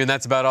down on you, and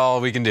that's about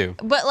all we can do.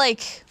 But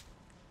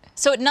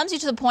so it numbs you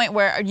to the point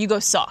where you go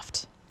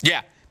soft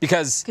Yeah,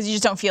 because because you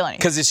just don't feel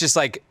anything. it's just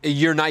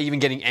you're not even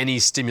getting any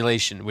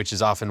stimulation, which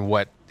is often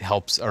what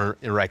helps our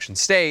erection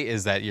stay,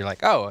 is that you're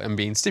oh, I'm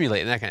being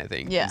stimulated, and that kind of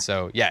thing. Yeah. And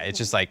so it's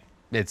just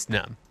it's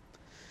numb.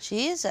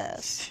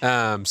 Jesus.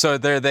 So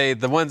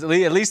the ones,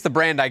 at least the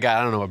brand I got,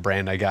 I don't know what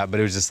brand I got,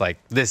 but it was just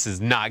this is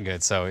not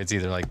good. So it's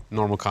either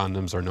normal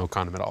condoms or no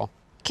condom at all.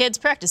 Kids,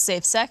 practice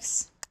safe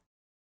sex.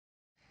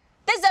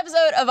 This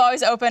episode of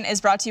Always Open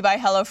is brought to you by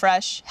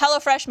HelloFresh.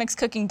 HelloFresh makes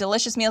cooking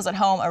delicious meals at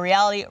home a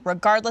reality,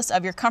 regardless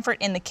of your comfort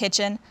in the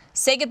kitchen.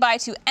 Say goodbye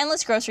to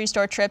endless grocery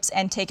store trips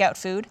and takeout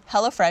food.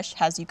 HelloFresh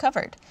has you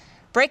covered.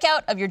 Break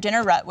out of your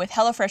dinner rut with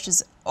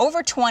HelloFresh's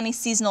over 20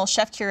 seasonal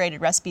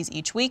chef-curated recipes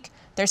each week.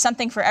 There's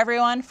something for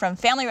everyone, from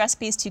family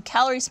recipes to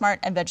calorie-smart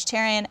and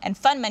vegetarian, and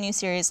fun menu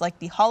series like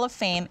the Hall of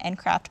Fame and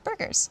Craft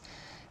Burgers.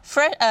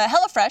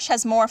 HelloFresh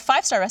has more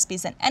 5-star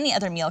recipes than any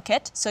other meal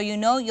kit, so you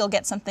know you'll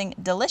get something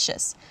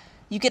delicious.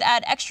 You could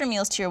add extra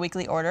meals to your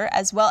weekly order,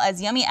 as well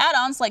as yummy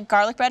add-ons like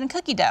garlic bread and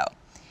cookie dough.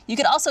 You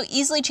could also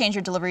easily change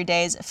your delivery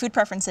days, food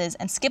preferences,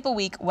 and skip a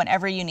week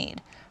whenever you need.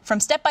 From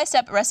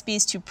step-by-step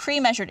recipes to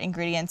pre-measured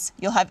ingredients,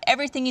 you'll have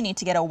everything you need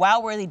to get a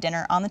wow-worthy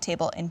dinner on the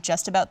table in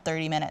just about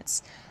 30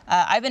 minutes.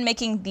 I've been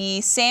making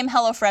the same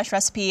HelloFresh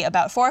recipe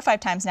about 4 or 5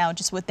 times now,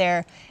 just with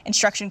their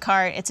instruction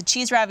card. It's a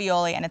cheese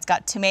ravioli, and it's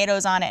got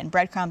tomatoes on it and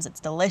breadcrumbs. It's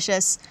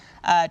delicious.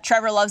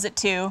 Trevor loves it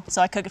too,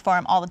 so I cook it for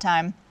him all the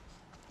time.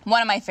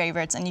 One of my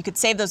favorites, and you could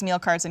save those meal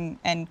cards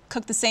and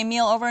cook the same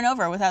meal over and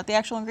over without the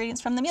actual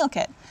ingredients from the meal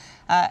kit.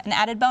 An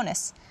added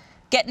bonus.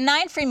 Get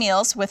 9 free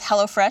meals with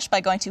HelloFresh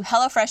by going to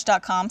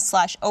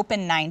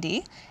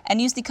hellofresh.com/open90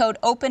 and use the code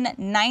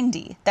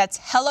OPEN90. That's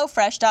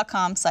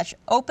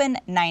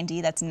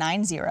hellofresh.com/open90, that's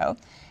 90,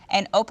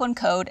 and open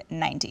code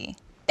 90.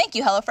 Thank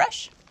you,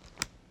 HelloFresh.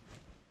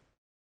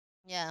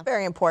 Yeah.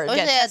 Very I important.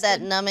 wish they had that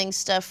numbing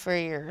stuff for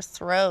your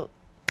throat,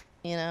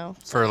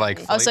 For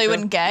Oh, so you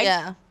wouldn't gag?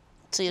 Yeah.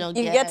 So you don't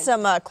You gag. can get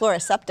some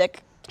chloroseptic.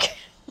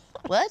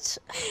 What?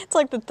 It's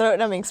like the throat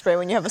numbing spray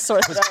when you have a sore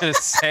I was throat. gonna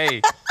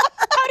say.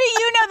 How do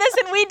you know this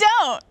and we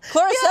don't?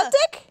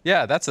 Chloroseptic?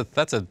 Yeah, that's.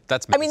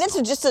 I mean, it's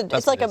just a, That's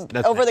it's like what a it is.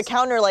 That's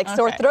over-the-counter like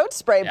sore Okay. throat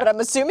spray, but Yeah. I'm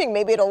assuming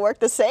maybe it'll work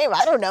the same.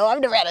 I don't know. I've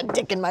never had a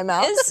dick in my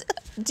mouth.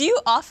 Do you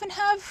often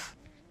have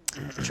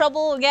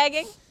trouble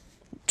gagging?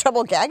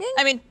 Trouble gagging?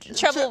 I mean,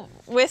 trouble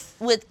with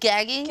With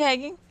gagging?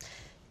 gagging?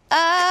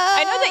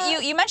 I know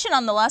that you mentioned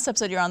on the last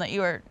episode you're on that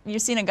you're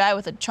seeing a guy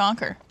with a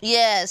chonker.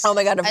 Yes. Oh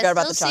my God, I forgot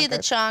about the still see the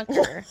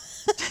chonker.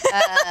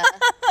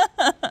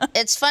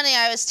 It's funny.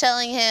 I was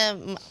telling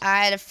him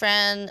I had a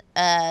friend.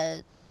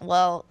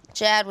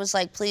 Jad was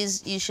like,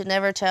 "Please, you should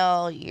never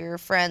tell your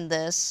friend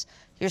this,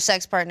 your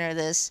sex partner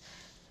this."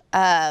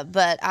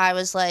 But I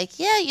was like,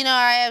 "Yeah,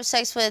 I have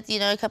sex with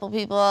a couple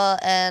people,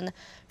 and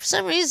for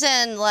some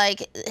reason,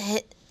 like."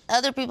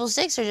 Other people's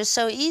dicks are just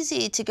so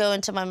easy to go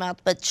into my mouth,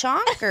 but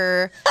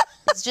chonker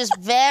is just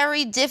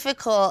very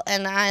difficult,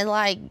 and I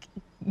like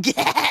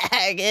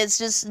gag. It's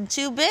just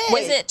too big.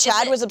 Wait,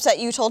 Chad was upset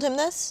you told him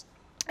this?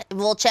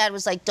 Well, Chad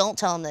was like, "Don't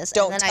tell him this."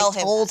 Don't and then tell I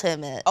him told that.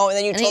 him it. Oh, and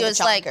then you and told he the was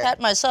like, chonker. "Pat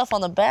myself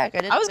on the back."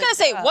 I was gonna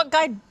say, what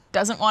guy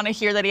doesn't want to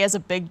hear that he has a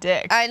big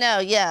dick? I know,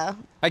 yeah.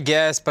 I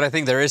guess, but I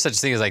think there is such a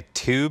thing as like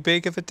too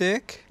big of a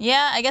dick.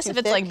 Yeah, I guess Too if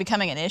it's thick? like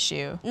becoming an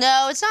issue.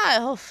 No, it's not.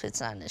 Oh,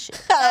 it's not an issue.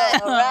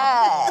 All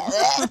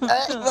right.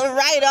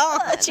 Right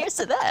on. Cheers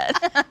to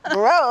that.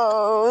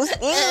 Gross.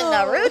 Ew.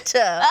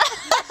 Naruto.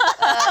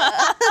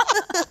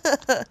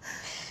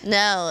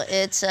 No,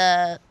 it's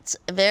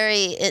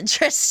very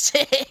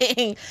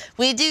interesting.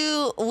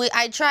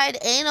 I tried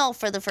anal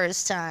for the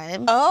first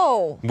time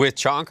Oh. With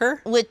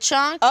chonker? with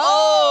chonk.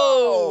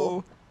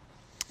 Oh.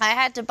 I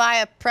had to buy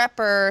a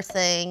prepper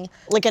thing.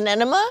 Like an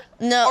enema?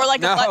 No. Or like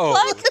a butt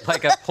plug?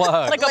 like a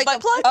plug. Like a butt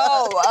plug?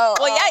 Oh.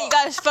 Well, yeah, you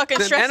gotta fucking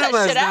the stretch that enema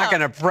is shit not out.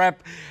 gonna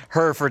prep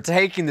her for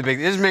taking the big.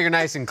 Just make her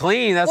nice and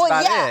clean. That's Well,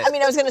 about yeah. it. I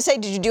mean, I was gonna say,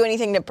 did you do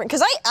anything to?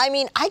 Because I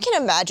mean, I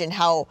can imagine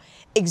how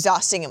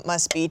exhausting it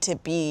must be to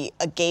be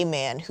a gay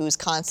man who's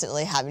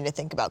constantly having to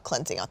think about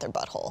cleansing out their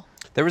butthole.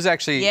 There was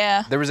actually.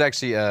 Yeah. There was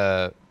actually.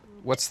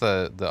 What's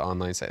the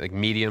online site, like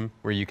Medium,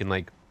 where you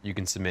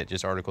can submit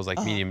just articles. Like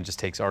Medium just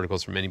takes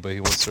articles from anybody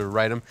who wants to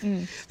write them.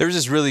 There was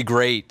this really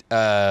great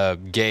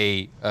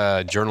gay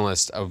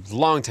journalist a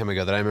long time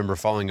ago that I remember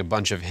following a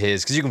bunch of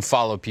his, because you can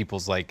follow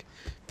people's like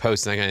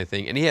posts and that kind of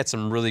thing. And he had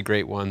some really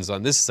great ones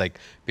on. This is like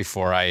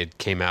before I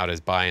came out as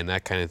bi and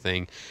that kind of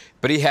thing.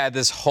 But he had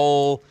this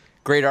whole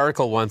great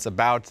article once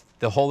about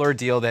the whole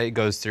ordeal that he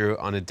goes through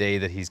on a day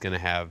that he's going to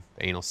have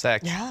anal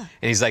sex. Yeah.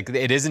 And he's like,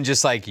 it isn't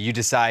just like you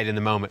decide in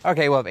the moment,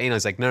 okay, well, anal.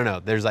 It's like, no.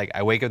 There's like,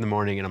 I wake up in the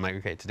morning and I'm like,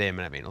 okay, today I'm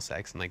going to have anal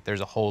sex. And like, there's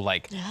a whole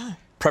like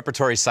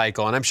preparatory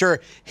cycle. And I'm sure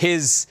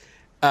his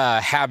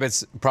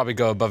habits probably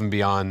go above and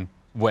beyond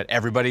what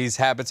everybody's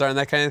habits are and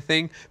that kind of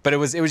thing. But it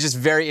was just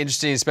very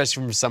interesting,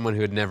 especially from someone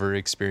who had never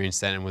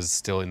experienced that and was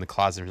still in the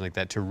closet and like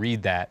that, to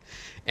read that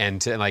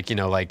and to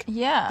like,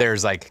 Yeah.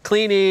 there's like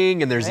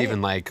cleaning and there's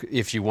even like,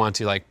 if you want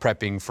to, like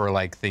prepping for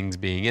like things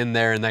being in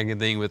there and that kind of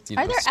thing with, Are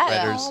there at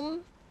spreaders. home?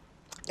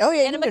 Oh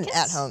yeah, you Enema can do an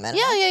kits? at-home enema.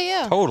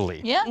 Yeah.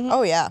 Totally. Yeah.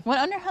 Oh yeah. What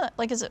under how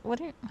like is it what?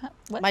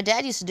 What? My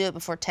dad used to do it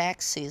before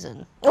tax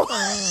season.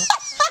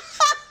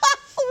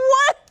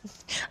 What?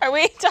 Are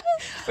we talking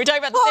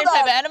about the Hold same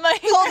type on. of enema?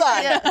 Hold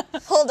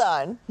on. Hold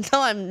on.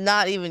 No, I'm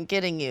not even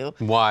kidding you.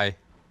 Why?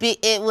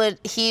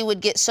 He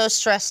would get so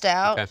stressed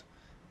out. Okay.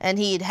 And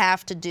he'd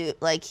have to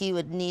he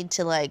would need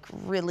to like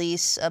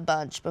release a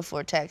bunch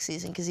before tax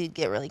season because he'd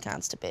get really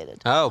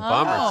constipated. Oh,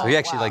 bummer. So he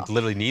actually wow. like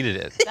literally needed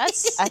it.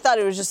 That's I thought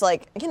it was just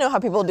like, you know how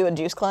people do a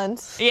juice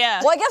cleanse? yeah.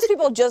 Well, I guess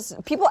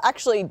people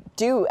actually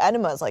do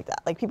enemas like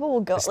that. Like people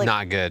will go It's like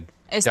not good.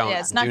 It's, Don't. yeah,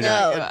 it's not do good.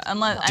 not-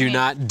 Unless Do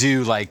not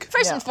do like.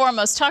 First Yeah. and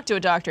foremost, talk to a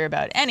doctor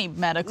about any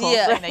medical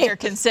Yeah. thing that you're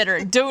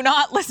considering. Do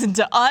not listen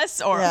to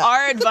us or Yeah.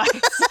 our advice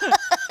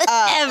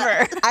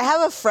ever. I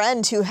have a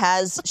friend who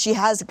has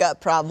gut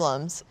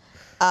problems,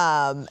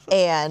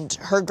 and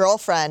her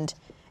girlfriend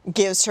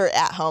gives her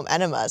at-home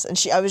enemas,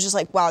 and I was just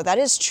like, wow, that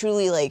is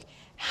truly like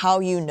how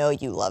you know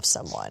you love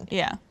someone.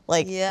 Yeah.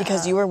 Like Yeah.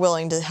 because you were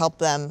willing to help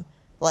them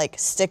like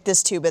stick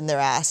this tube in their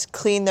ass,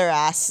 clean their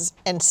ass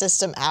and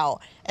system out,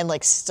 and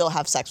like still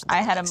have sex with them. I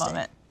the had a next day.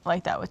 moment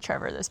like that with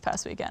Trevor this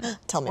past weekend.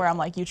 Tell me where about I'm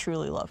like, you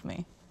truly love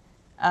me.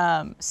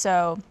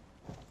 So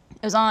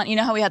it was on, you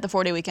know how we had the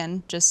 4-day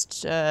weekend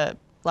just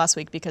last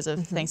week because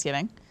of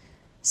Thanksgiving.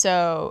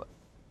 So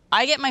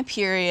I get my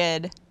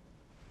period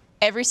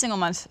every single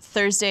month,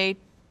 Thursday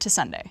to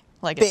Sunday.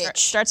 Like it Bitch.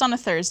 starts on a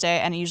Thursday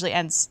and it usually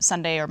ends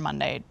Sunday or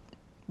Monday,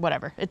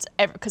 whatever. It's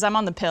because I'm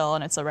on the pill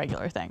and it's a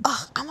regular thing.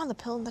 Ugh, I'm on the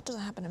pill and that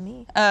doesn't happen to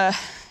me.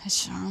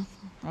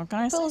 What can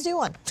I say? Pills do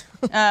one.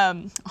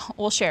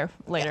 We'll share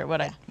later what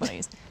I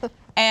use.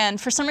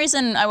 And for some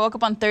reason, I woke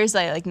up on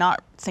Thursday, like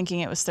not thinking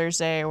it was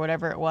Thursday or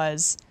whatever it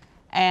was,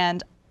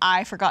 and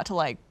I forgot to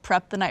like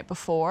prep the night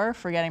before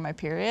for getting my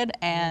period,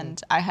 and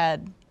I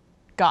had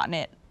gotten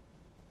it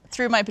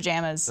through my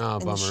pajamas Oh, In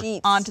the bummer.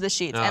 sheets. onto the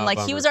sheets, Oh, and like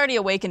he bummer. was already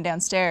awakened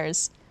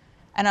downstairs,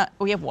 and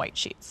we have white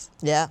sheets,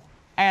 Yeah.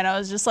 and I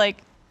was just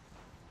like,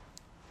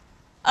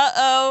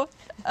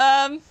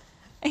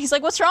 And he's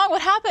like, what's wrong?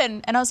 What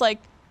happened? And I was like,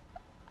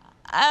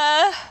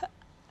 I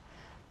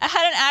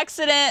had an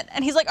accident.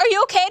 And he's like, are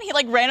you okay? And he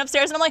like ran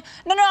upstairs and I'm like,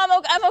 no,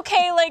 I'm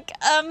okay. Like,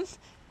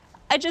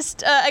 I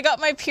just, I got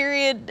my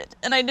period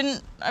and I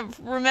didn't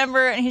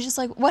remember. And he's just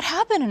like, what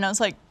happened? And I was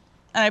like,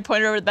 and I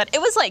pointed over to the bed. It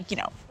was like,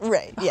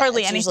 Right. Yeah,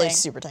 hardly it's anything. usually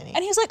super tiny.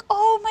 And he was like,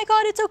 oh my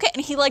God, it's okay.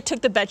 And he like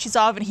took the bed sheets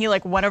off and he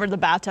like went over to the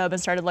bathtub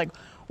and started like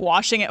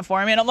washing it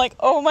for me. And I'm like,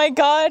 oh my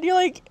God, you're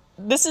like,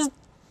 this is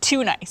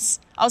too nice.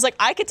 I was like,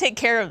 I could take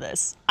care of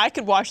this. I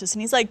could wash this.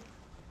 And he's like,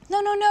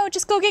 no,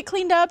 just go get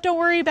cleaned up. Don't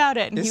worry about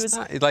it. And he was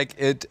like,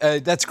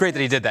 that's great that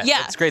he did that.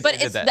 yeah, It's great but that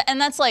he did that. And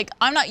that's like,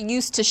 I'm not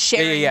used to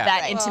sharing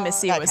that Right.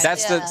 intimacy That with kind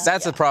someone.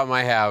 That's the problem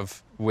I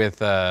have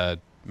with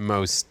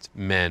most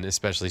men,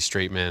 especially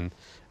straight men.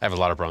 I have a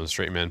lot of problems with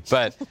straight men,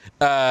 but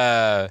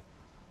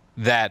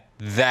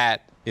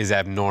that is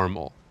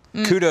abnormal.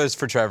 Kudos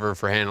for Trevor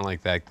for handling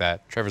like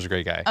that. Trevor's a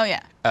great guy. Oh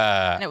yeah.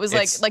 And it was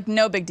like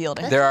no big deal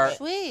to him. There are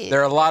Sweet. there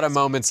are a lot of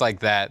moments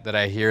like that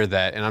I hear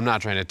that, and I'm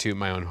not trying to toot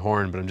my own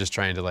horn, but I'm just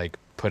trying to like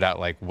put out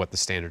like what the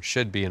standard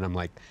should be, and I'm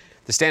like,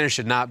 the standard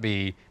should not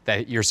be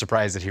that you're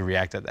surprised that he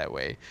reacted that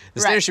way.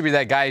 The standard should be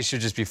that guys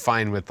should just be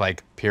fine with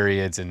like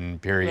periods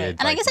and period.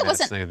 And I guess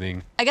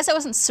I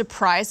wasn't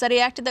surprised that he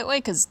acted that way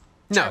because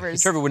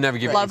Trevor would never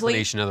give an lovely,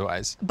 explanation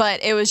otherwise.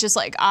 But it was just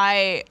like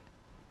I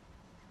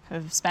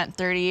have spent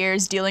 30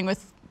 years dealing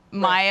with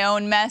my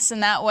own mess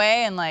in that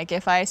way, and like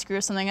if I screw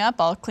something up,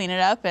 I'll clean it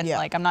up, and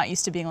like I'm not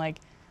used to being like,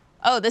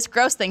 oh, this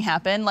gross thing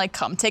happened, like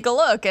come take a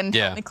look and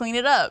help me clean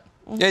it up.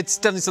 Yeah, it's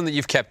definitely something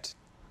you've kept,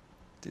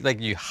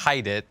 like you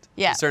hide it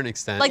to a certain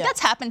extent. Like that's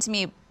happened to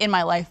me in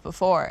my life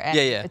before, and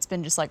yeah. it's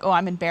been just like, oh,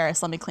 I'm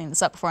embarrassed, let me clean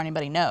this up before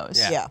anybody knows.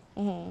 Yeah.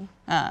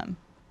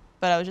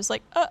 But I was just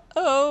like,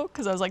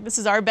 because I was like, this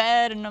is our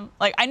bed, and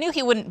like I knew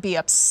he wouldn't be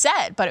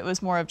upset, but it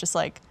was more of just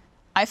like,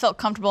 I felt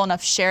comfortable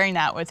enough sharing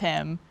that with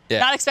him,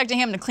 not expecting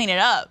him to clean it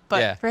up,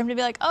 but for him to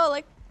be like, oh,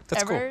 like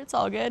That's whatever, cool. It's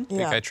all good. Good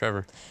guy,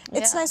 Trevor.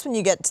 It's nice when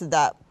you get to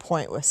that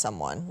point with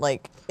someone.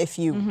 Like if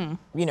you,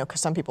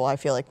 because some people I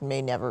feel like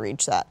may never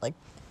reach that, like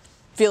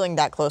feeling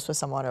that close with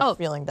someone or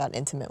feeling that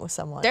intimate with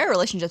someone. There are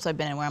relationships I've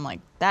been in where I'm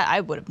like, that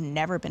I would have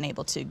never been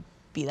able to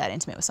be that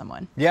intimate with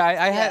someone. Yeah,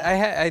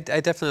 I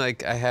definitely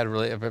like I had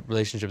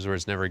relationships where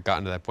it's never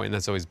gotten to that point, and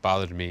that's always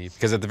bothered me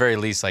because at the very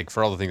least, like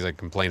for all the things I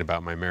complain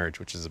about my marriage,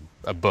 which is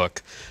a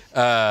book,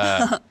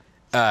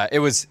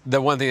 it was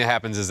the one thing that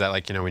happens is that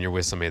like when you're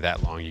with somebody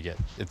that long,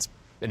 it's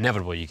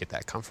inevitable you get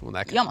that comfortable.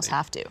 That kind You almost of thing.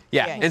 have to.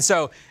 Yeah. And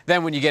so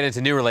then when you get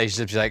into new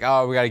relationships, you're like,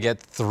 oh, we got to get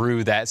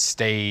through that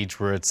stage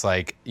where it's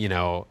like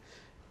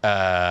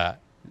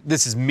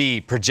this is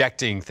me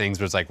projecting things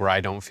where it's like where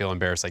I don't feel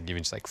embarrassed, like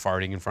even just like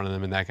farting in front of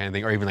them and that kind of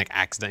thing, or even like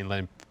accidentally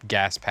letting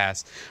gas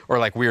pass, or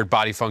like weird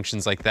body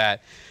functions like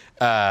that.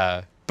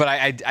 But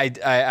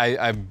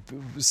I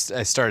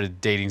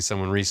started dating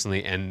someone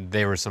recently, and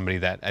they were somebody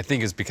that I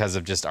think is because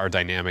of just our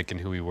dynamic and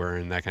who we were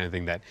and that kind of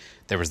thing that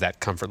there was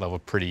that comfort level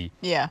pretty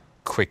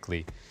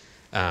quickly.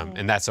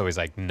 And that's always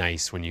like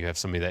nice when you have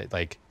somebody that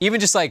like even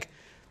just like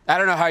I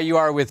don't know how you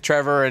are with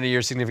Trevor and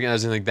your significant other or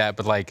something like that,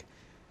 but like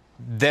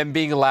them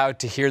being allowed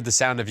to hear the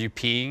sound of you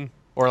peeing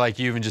or like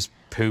you even just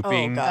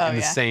pooping in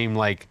the same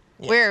like.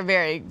 We're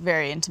very,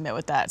 very intimate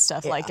with that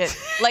stuff. Like it,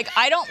 like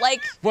I don't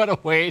like. What a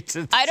way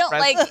to. I don't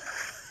like.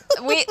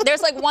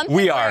 There's like one thing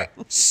We where, are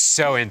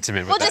so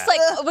intimate with that. just like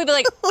we'd be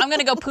like, I'm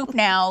gonna go poop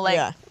now.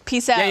 Like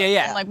peace out.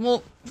 Yeah.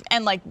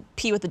 And like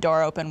pee with the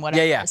door open.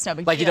 Whatever. Yeah. It's no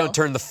big like deal. you don't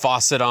turn the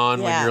faucet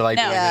on when you're like.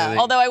 No. Doing anything.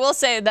 Although I will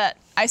say that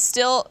I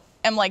still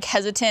am like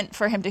hesitant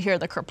for him to hear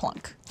the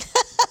kerplunk.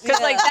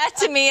 Because like that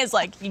to me is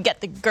like you get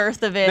the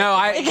girth of it. No,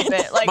 like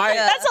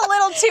that's a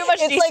little too much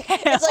detail.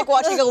 It's like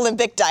watching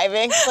Olympic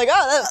diving. It's like,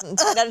 oh,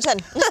 that's 10 out of 10.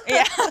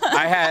 Yeah.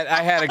 I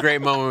had a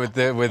great moment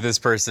with this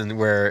person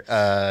where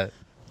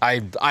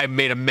I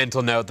made a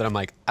mental note that I'm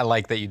like, I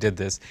like that you did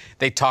this.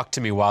 They talked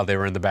to me while they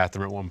were in the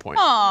bathroom at one point.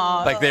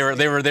 Aww. Like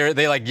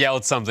they like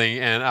yelled something,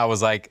 and I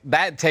was like,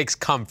 that takes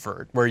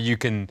comfort where you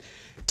can.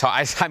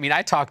 I mean,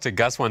 I talked to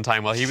Gus one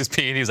time while he was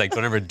peeing. He was like,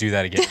 don't ever do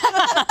that again.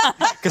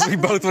 Because we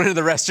both went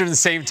into the restroom at the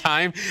same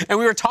time. And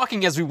we were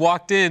talking as we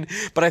walked in.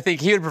 But I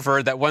think he would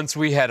prefer that once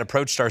we had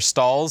approached our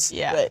stalls, we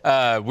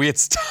had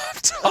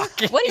stopped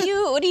talking. What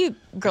do you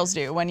girls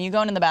do when you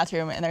go in the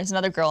bathroom and there's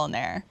another girl in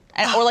there?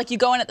 Or like you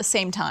go in at the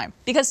same time?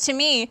 Because to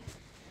me,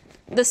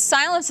 the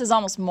silence is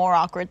almost more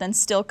awkward than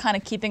still kind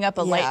of keeping up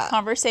a light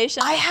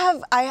conversation.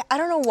 I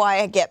don't know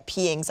why I get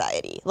pee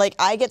anxiety. Like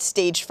I get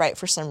stage fright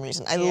for some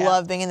reason. I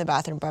love being in the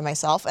bathroom by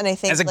myself, and I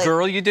think as a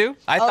girl you do.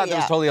 I thought that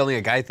was totally only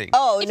a guy thing.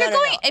 Oh,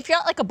 if you're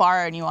at like a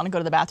bar and you want to go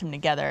to the bathroom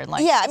together and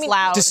like it's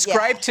loud.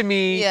 Describe to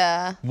me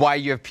why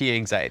you have pee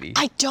anxiety.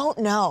 I don't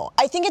know.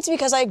 I think it's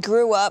because I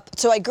grew up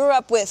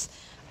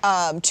with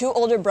 2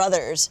 older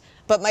brothers,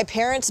 but my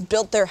parents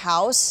built their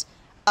house.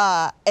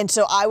 And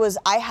so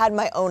I had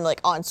my own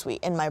like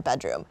ensuite in my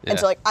bedroom. And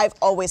so like I've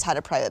always had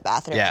a private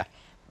bathroom. Yeah.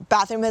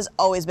 Bathroom has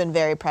always been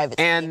very private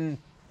to me.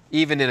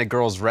 even in a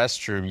girl's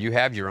restroom, you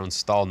have your own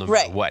stall no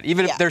matter what.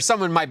 Even if there's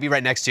someone might be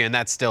right next to you, and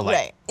that's still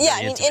like Yeah,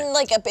 I mean,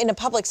 in a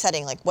public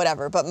setting, like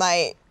whatever. But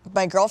my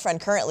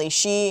girlfriend currently,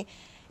 she,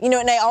 and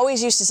I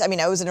always used to. I mean,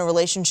 I was in a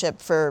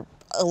relationship for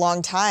a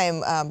long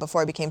time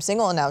before I became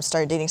single, and now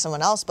started dating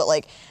someone else. But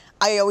like,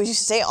 I always used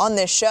to say on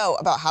this show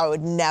about how I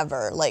would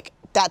never like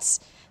that's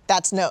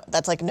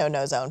like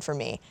no zone for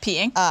me.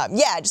 Peeing?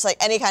 Yeah, just like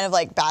any kind of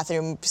like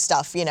bathroom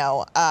stuff,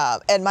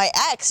 And my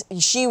ex,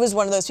 she was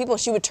one of those people.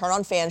 She would turn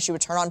on fans, she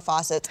would turn on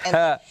faucets,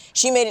 and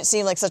she made it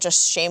seem like such a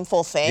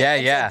shameful thing. Yeah,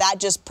 and yeah. so that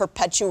just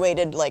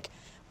perpetuated like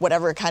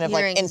whatever kind of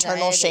Your like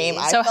internal anxiety. shame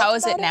I So felt how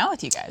is it about now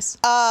with you guys?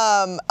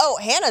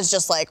 Hannah's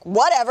just like,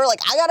 whatever, like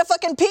I gotta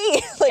fucking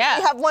pee. Like Yeah.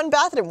 we have one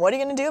bathroom. What are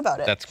you gonna do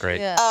about it? That's great.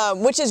 Yeah.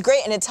 Which is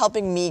great, and it's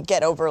helping me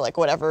get over like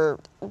whatever,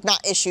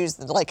 not issues,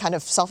 like kind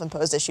of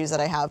self-imposed issues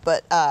that I have.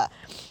 But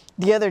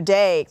the other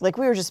day, like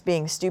we were just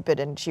being stupid,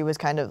 and she was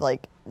kind of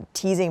like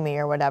teasing me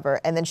or whatever,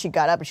 and then she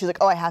got up and she was like,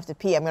 "Oh, I have to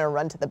pee. I'm gonna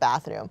run to the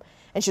bathroom."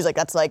 And she was like,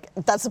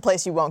 "That's the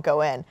place you won't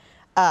go in."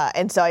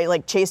 And so I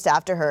like chased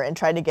after her and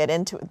tried to get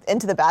into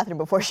the bathroom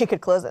before she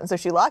could close it. And so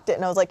she locked it,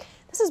 and I was like,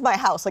 "This is my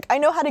house. Like I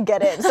know how to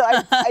get in." So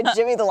I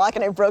jimmied the lock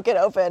and I broke it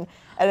open,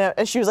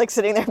 and she was like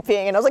sitting there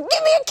peeing, and I was like,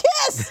 "Give me a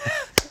kiss!"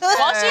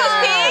 While she was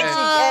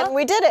peeing? And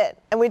we did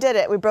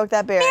it. We broke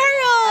that barrier.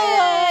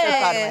 I am so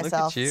proud of Look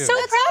myself. at you. So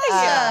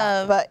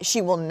proud of But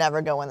she will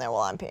never go in there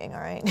while I'm peeing.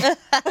 All right.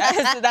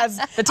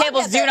 the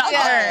tables do not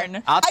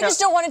turn. I just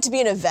don't want it to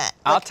be an event.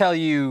 I'll tell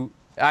you.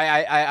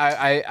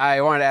 I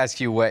wanted to ask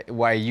you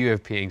why you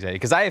have pee anxiety,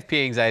 because I have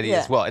pee anxiety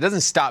as well. It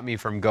doesn't stop me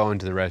from going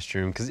to the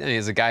restroom, because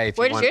as a guy,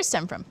 Where does yours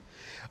stem from?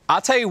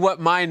 I'll tell you what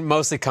mine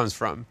mostly comes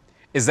from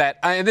is that,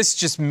 and this is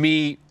just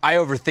me, I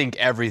overthink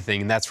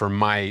everything, and that's where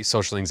my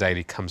social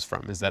anxiety comes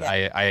from, is that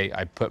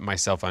I put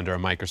myself under a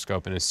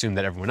microscope and assume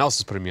that everyone else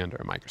is putting me under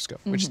a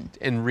microscope, which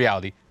in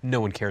reality, no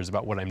one cares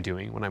about what I'm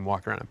doing when I'm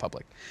walking around in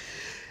public.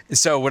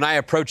 So when I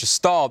approach a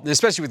stall,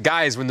 especially with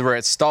guys, when we're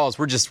at stalls,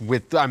 we're just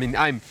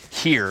I'm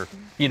here,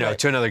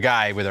 to another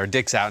guy with our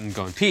dicks out and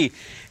going pee.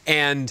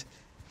 And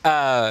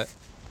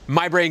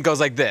my brain goes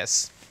like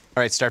this.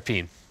 All right, start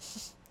peeing.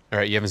 All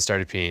right, you haven't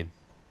started peeing.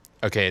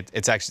 Okay,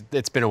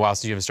 it's been a while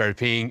since you haven't started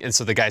peeing, and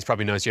so the guys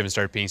probably noticed you haven't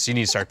started peeing, so you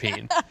need to start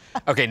peeing.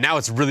 Okay, now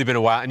it's really been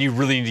a while, and you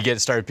really need to get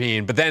started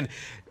peeing. But then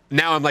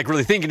now I'm like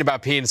really thinking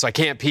about peeing, so I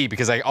can't pee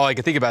because all I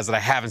can think about is that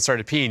I haven't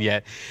started peeing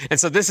yet. And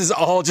so this is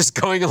all just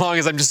going along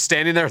as I'm just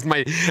standing there with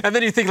and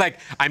then you think like,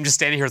 I'm just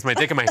standing here with my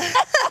dick in my hand.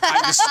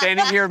 I'm just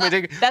standing here with my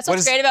dick. That's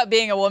what's great about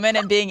being a woman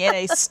and being in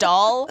a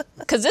stall,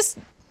 because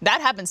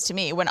that happens to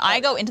me. When I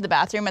go into the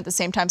bathroom at the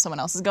same time someone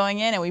else is going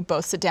in and we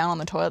both sit down on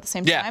the toilet at the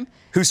same time.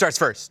 Who starts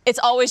first? It's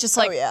always just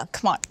like, yeah.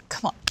 come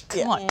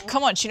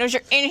on. She knows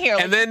you're in here.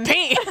 Like, And then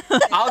pee.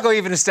 I'll go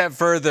even a step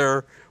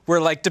further where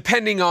like,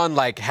 depending on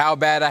like how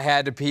bad I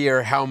had to pee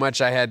or how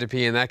much I had to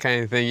pee and that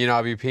kind of thing,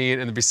 I'll be peeing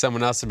and there'll be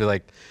someone else and be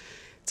like,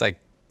 it's like,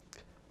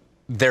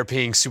 they're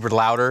peeing super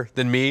louder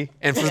than me,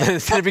 and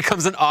then it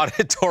becomes an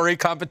auditory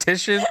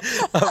competition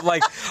of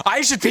like,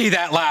 I should pee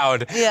that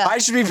loud. Yeah. I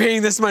should be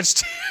peeing this much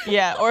too.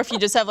 Yeah, or if you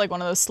just have like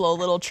one of those slow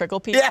little trickle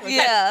pees.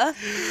 Yeah.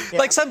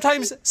 Like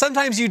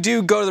sometimes you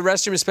do go to the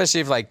restroom, especially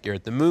if like you're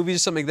at the movies or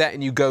something like that,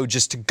 and you go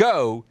just to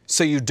go,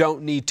 so you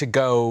don't need to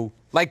go.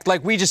 Like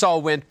we just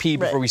all went pee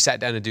before we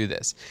sat down to do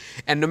this.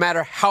 And no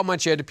matter how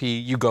much you had to pee,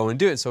 you go and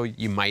do it. So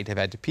you might have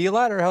had to pee a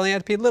lot or only had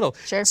to pee a little.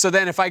 Sure. So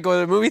then if I go to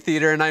the movie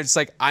theater and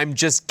I'm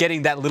just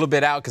getting that little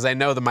bit out because I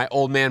know that my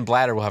old man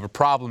bladder will have a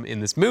problem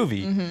in this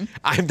movie,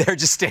 I'm there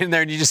just standing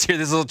there and you just hear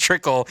this little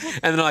trickle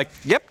and then I'm like,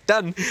 yep,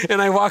 done.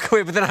 And I walk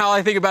away. But then all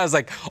I think about is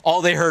like,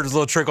 all they heard was a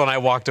little trickle and I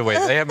walked away.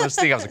 They must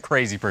think I was a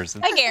crazy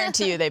person. I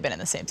guarantee you they've been in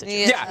the same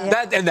situation.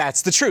 Yeah,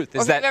 that's the truth.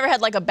 Or if you've ever had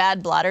like a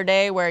bad bladder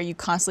day where you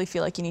constantly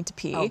feel like you need to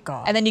pee, Oh,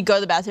 God. and then you go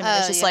to the bathroom and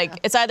it's just like,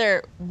 it's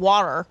either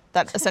water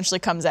that essentially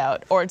comes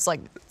out, or it's like,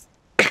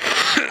 and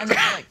then you're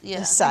like, Yeah.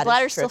 my Saddest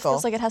bladder still trickle.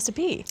 feels like it has to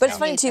pee. But it's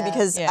funny too hate that.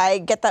 because Yeah. I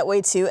get that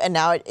way too, and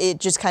now it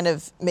just kind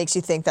of makes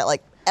you think that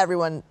like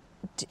everyone,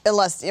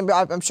 unless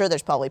I'm sure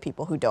there's probably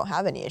people who don't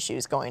have any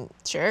issues going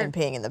and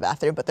peeing in the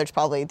bathroom, but there's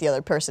probably the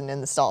other person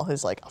in the stall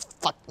who's like, oh,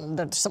 fuck,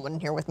 there's someone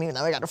here with me, and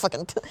now I gotta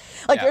fucking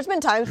like. Yeah. There's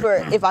been times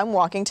where if I'm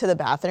walking to the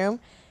bathroom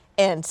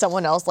and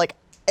someone else like,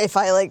 if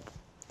I like,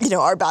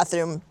 our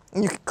bathroom,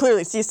 you can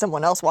clearly see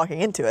someone else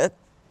walking into it,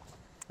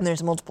 and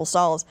there's multiple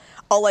stalls,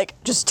 I'll like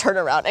just turn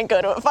around and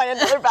go to find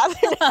another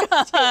bathroom to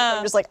go to.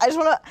 I'm just like, I just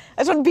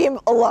wanna be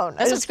alone.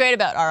 That's what's great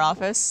about our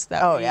office.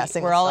 That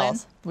single we're all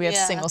stalls. in. We have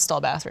Yeah. single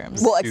stall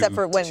bathrooms. Well, except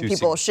for when two people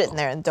single shit in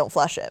there and don't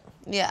flush it.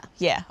 Yeah.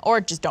 Yeah,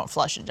 or just don't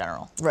flush in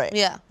general. Right.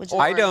 Yeah. Which is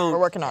I don't- We're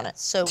working on it.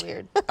 so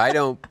weird. I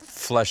don't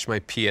flush my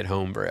pee at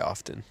home very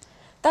often.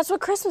 That's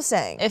what Chris was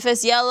saying. If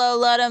it's yellow,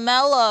 let it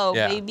mellow,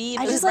 Yeah. baby. If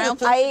I it's just like- brown,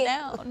 push it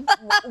down.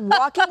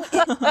 Walking,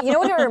 you know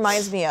what it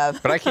reminds me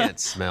of? But I can't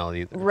smell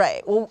either.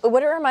 Right. Well,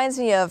 what it reminds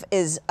me of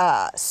is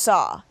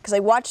Saw, because I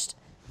watched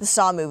the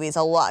Saw movies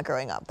a lot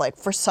growing up. Like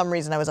for some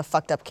reason, I was a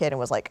fucked up kid and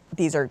was like,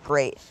 these are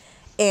great.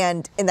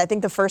 And in I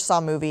think the first Saw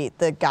movie,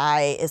 the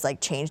guy is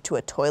like changed to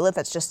a toilet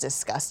that's just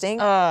disgusting.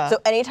 So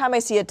anytime I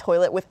see a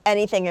toilet with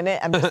anything in it,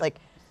 I'm just like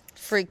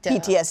Freaked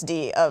out.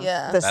 PTSD of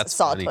this That's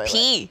Saw funny. toilet.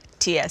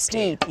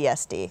 PTSD.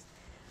 PTSD.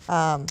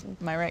 Am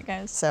I right,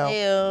 guys? So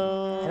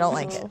Ew. I don't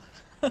like it.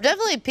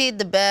 Definitely peed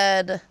the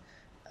bed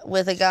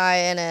with a guy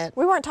in it.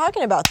 We weren't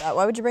talking about that.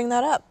 Why would you bring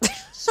that up?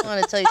 Just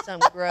want to tell you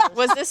something gross.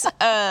 Was this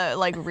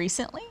like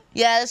recently?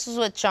 Yeah, this was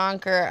with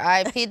Chonker.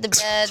 I peed the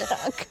bed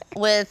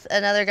with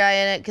another guy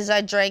in it because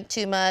I drank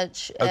too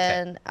much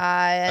and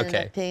I ended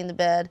up peeing the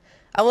bed.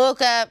 I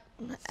woke up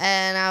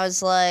and I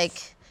was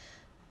like,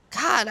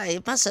 God, I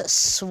must have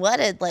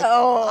sweated like a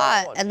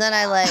lot. And then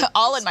I like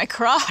All in my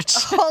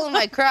crotch. all in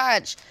my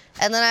crotch.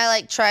 And then I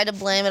like tried to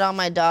blame it on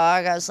my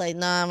dog. I was like,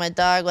 nah, my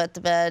dog wet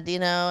the bed, you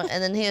know?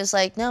 And then he was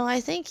like, no,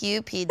 I think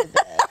you peed the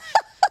bed.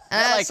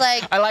 And I was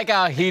like, I like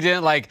how he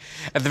didn't like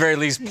at the very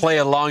least play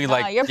along. He's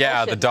like, you're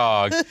yeah, the bullshitting.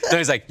 dog. Then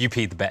he's like, you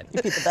peed the bed.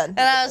 Pee the bed. and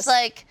I was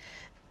like,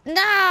 no.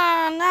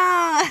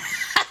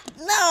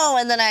 No.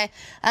 And then I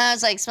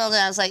was like, smelled it.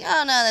 I was like,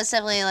 oh no, that's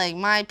definitely like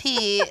my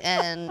pee.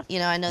 And you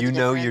know, I know You the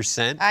know difference. your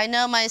scent? I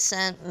know my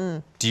scent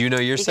Do you know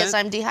your because scent?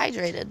 I'm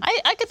dehydrated.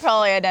 I could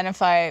probably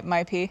identify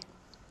my pee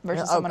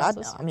versus Oh someone God,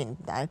 else's. no. I mean,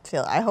 I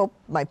hope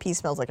my pee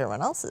smells like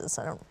everyone else's.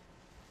 I don't.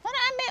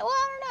 I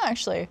don't know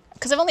actually,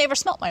 because I've only ever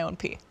smelt my own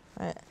pee.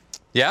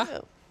 Yeah?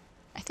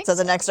 I think So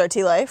the next RT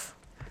life.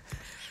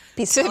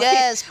 Pee smell.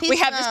 Yes, pee we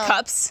have just smell.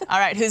 cups. All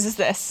right, whose is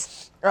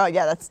this? Oh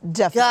yeah, that's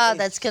definitely God,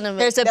 that's gonna make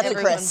There's a-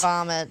 everyone Chris.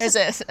 vomit. There's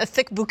a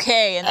thick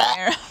bouquet in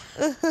there.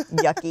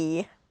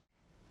 yucky.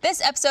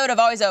 This episode of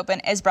Always Open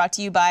is brought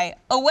to you by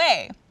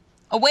Away.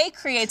 Away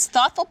creates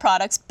thoughtful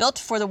products built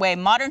for the way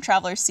modern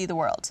travelers see the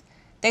world.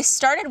 They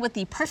started with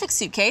the perfect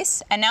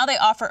suitcase, and now they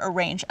offer a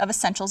range of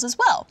essentials as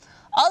well,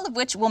 all of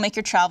which will make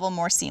your travel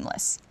more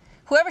seamless.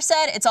 Whoever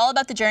said it's all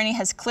about the journey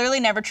has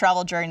clearly never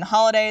traveled during the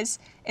holidays.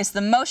 It's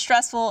the most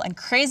stressful and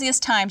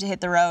craziest time to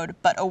hit the road,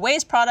 but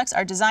Away's products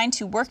are designed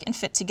to work and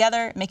fit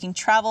together, making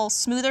travel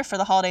smoother for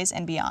the holidays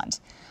and beyond.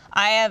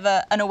 I have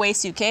an Away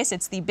suitcase.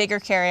 It's the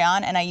bigger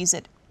carry-on, and I use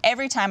it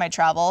every time I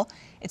travel.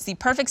 It's the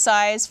perfect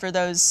size for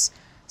those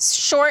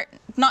short,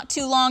 not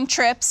too long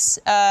trips,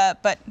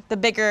 but the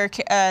bigger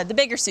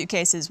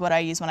suitcase is what I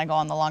use when I go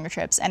on the longer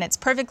trips. And it's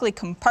perfectly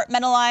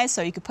compartmentalized,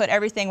 so you can put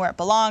everything where it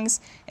belongs.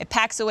 It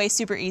packs away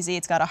super easy.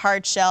 It's got a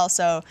hard shell,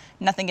 so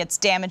nothing gets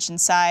damaged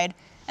inside.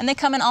 And they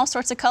come in all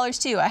sorts of colors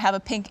too. I have a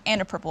pink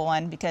and a purple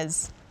one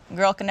because a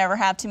girl can never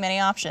have too many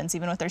options,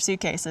 even with their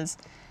suitcases.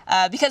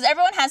 Because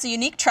everyone has a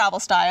unique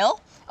travel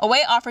style,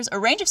 Away offers a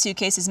range of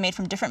suitcases made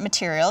from different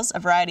materials, a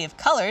variety of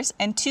colors,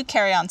 and 2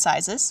 carry-on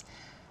sizes.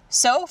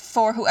 So,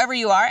 for whoever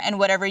you are and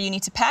whatever you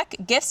need to pack,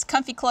 gifts,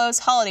 comfy clothes,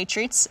 holiday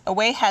treats,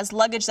 Away has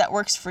luggage that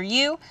works for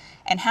you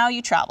and how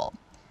you travel.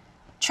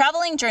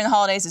 Traveling during the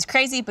holidays is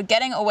crazy, but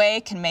getting Away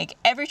can make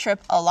every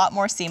trip a lot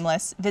more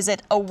seamless.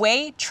 Visit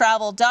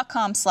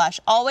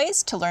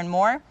awaytravel.com/always to learn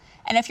more.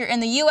 And if you're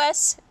in the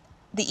US,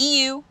 the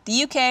EU, the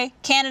UK,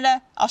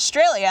 Canada,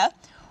 Australia,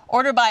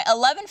 order by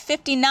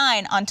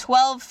 11:59 on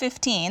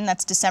 12/15,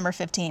 that's December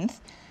 15th,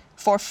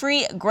 for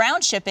free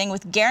ground shipping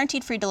with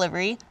guaranteed free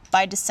delivery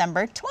by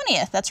December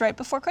 20th. That's right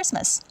before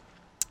Christmas.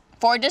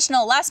 For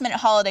additional last-minute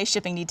holiday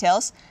shipping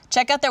details,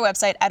 check out their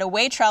website at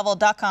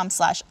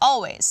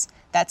awaytravel.com/always.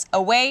 That's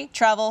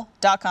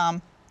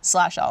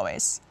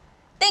awaytravel.com/always.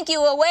 Thank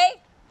you,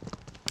 Away.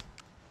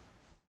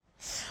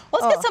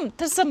 Let's get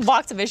there's some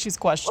box of issues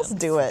questions.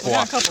 Let's do it. We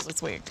got a couple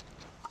this week.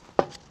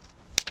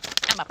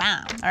 All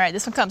right,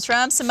 this one comes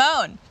from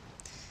Simone.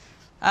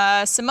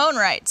 Simone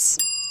writes,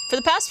 for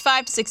the past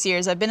 5 to 6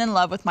 years, I've been in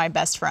love with my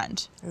best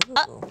friend.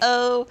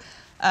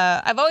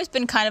 I've always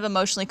been kind of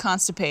emotionally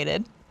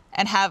constipated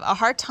and have a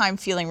hard time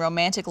feeling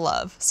romantic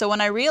love. So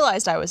when I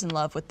realized I was in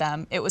love with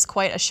them, it was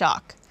quite a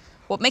shock.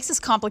 What makes this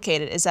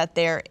complicated is that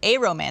they're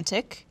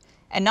aromantic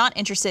and not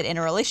interested in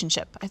a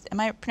relationship. Am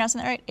I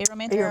pronouncing that right?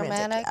 Aromantic?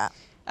 Romantic.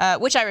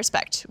 Which I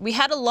respect. We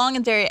had a long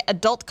and very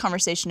adult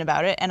conversation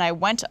about it, and I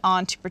went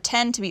on to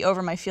pretend to be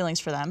over my feelings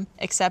for them,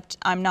 except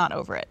I'm not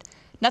over it.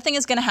 Nothing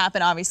is going to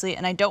happen, obviously,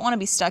 and I don't want to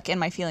be stuck in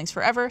my feelings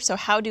forever, so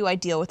how do I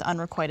deal with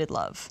unrequited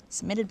love?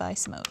 Submitted by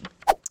Simone.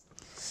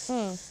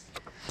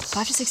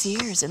 5 to 6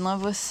 years in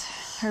love with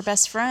her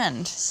best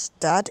friend.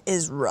 That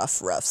is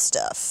rough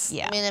stuff.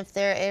 Yeah. I mean, if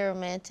they're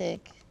aromantic,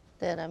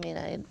 then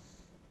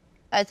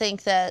I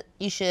think that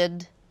you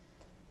should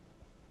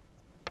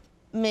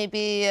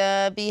maybe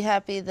be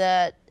happy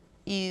that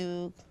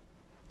you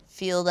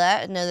feel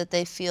that and know that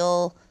they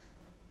feel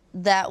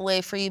that way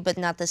for you, but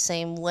not the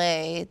same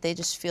way. They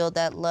just feel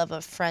that love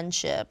of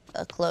friendship,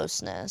 a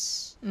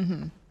closeness.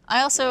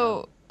 I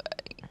also,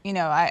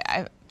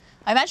 I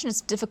imagine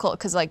it's difficult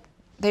because, like,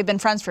 they've been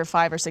friends for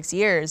 5 or 6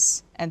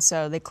 years, and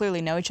so they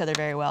clearly know each other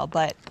very well,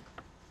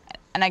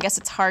 and I guess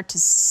it's hard to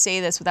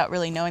say this without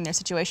really knowing their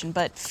situation,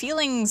 but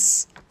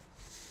feelings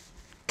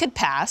could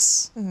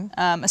pass,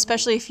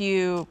 especially if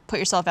you put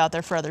yourself out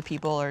there for other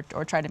people or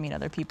try to meet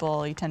other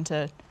people. You tend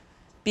to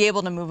be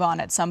able to move on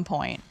at some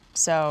point.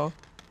 So,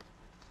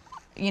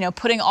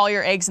 putting all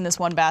your eggs in this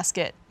one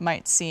basket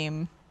might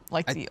seem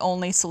like the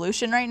only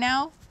solution right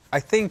now? I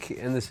think,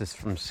 and this is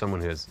from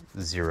someone who has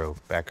zero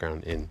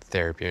background in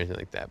therapy or anything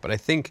like that, but I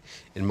think,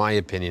 in my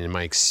opinion, in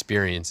my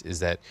experience, is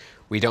that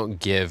we don't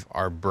give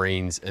our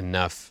brains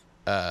enough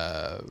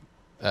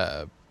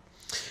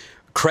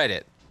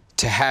credit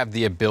to have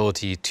the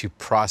ability to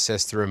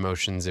process through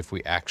emotions if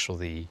we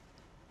actually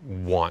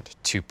want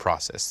to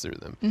process through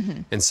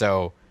them. And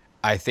so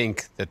I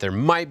think that there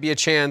might be a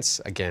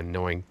chance, again,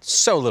 knowing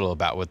so little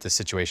about what the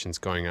situation's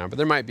going on, but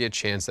there might be a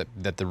chance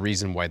that the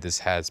reason why this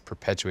has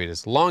perpetuated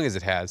as long as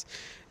it has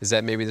is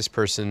that maybe this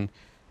person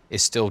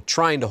is still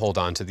trying to hold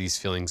on to these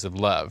feelings of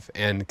love.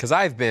 And because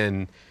I've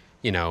been,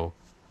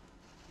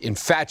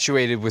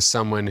 infatuated with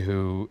someone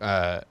who,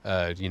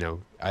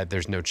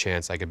 there's no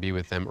chance I could be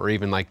with them, or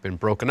even like been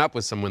broken up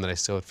with someone that I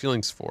still have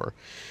feelings for.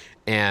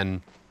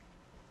 And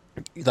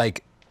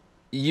like,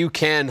 you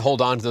can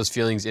hold on to those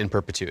feelings in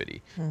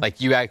perpetuity.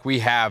 Like we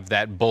have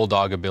that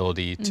bulldog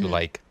ability to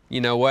like,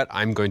 you know what,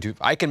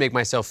 I can make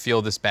myself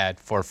feel this bad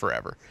for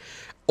forever.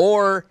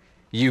 Or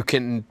you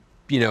can,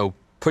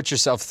 put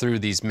yourself through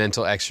these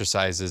mental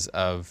exercises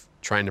of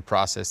trying to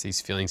process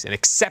these feelings and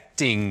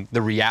accepting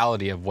the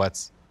reality of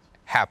what's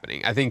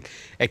happening. I think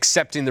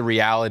accepting the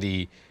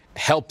reality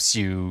helps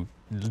you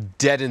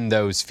deaden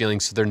those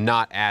feelings so they're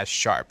not as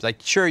sharp.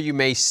 Like, sure, you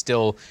may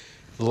still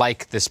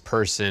like this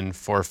person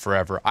for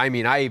forever. I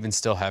mean, I even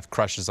still have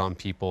crushes on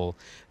people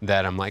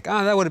that I'm like,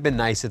 oh, that would have been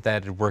nice if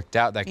that had worked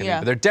out. That kind of,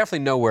 but they're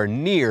definitely nowhere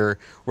near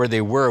where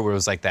they were, where it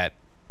was like that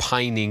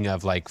pining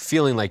of like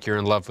feeling like you're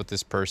in love with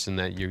this person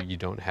that you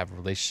don't have a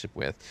relationship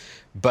with.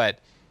 But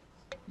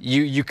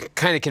you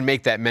kind of can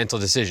make that mental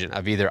decision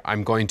of either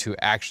I'm going to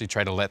actually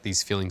try to let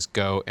these feelings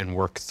go and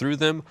work through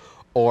them,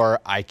 or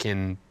I'll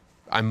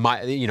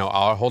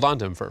hold on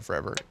to them for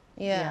forever.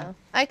 Yeah.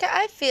 I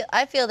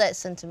feel that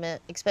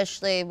sentiment,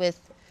 especially with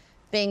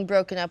being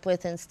broken up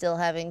with and still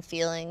having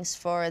feelings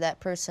for that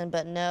person,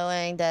 but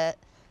knowing that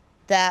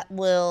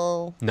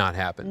will not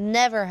happen.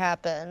 Never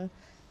happen.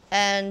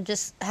 And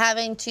just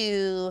having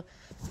to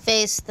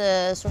face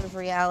the sort of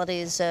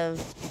realities of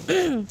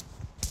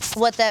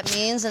what that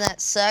means, and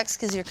that sucks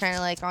because you're kind of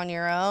like on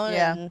your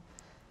own,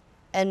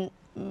 and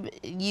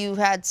you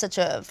had such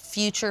a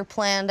future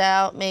planned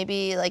out,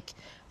 maybe like.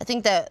 I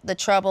think that the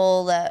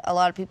trouble that a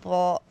lot of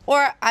people,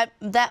 I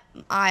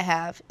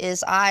have,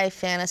 is I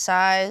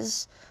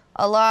fantasize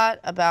a lot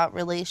about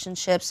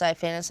relationships. I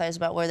fantasize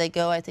about where they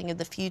go. I think of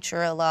the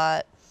future a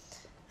lot.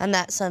 And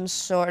that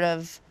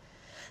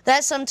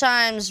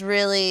sometimes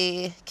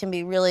really can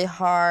be really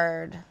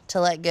hard to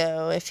let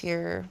go if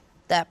you're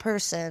that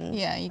person.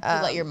 Yeah, you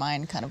can let your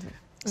mind kind of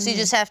So you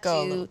just have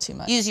go a to little too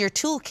much. use your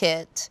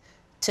toolkit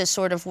to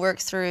sort of work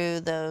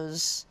through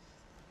those,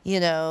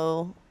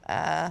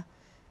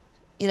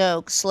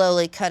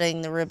 slowly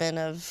cutting the ribbon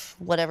of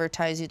whatever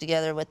ties you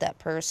together with that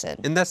person.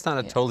 And that's not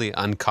a totally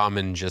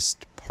uncommon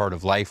just part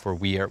of life, where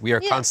we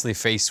are constantly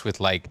faced with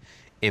like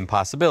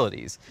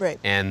impossibilities, right?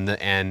 And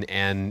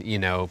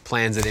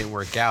plans that didn't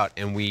work out,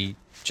 and we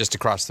just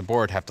across the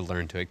board have to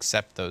learn to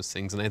accept those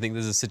things. And I think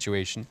this is a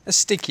situation, as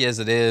sticky as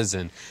it is,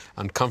 and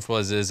uncomfortable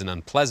as it is, and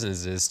unpleasant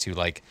as it is to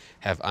like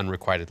have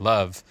unrequited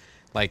love,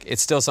 like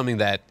it's still something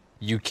that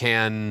you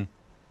can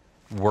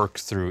work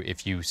through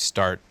if you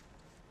start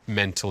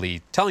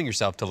mentally telling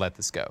yourself to let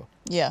this go.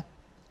 Yeah.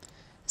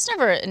 It's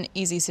never an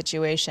easy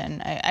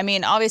situation. I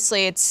mean,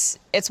 obviously it's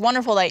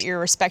wonderful that you're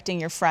respecting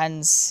your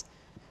friends'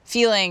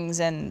 feelings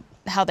and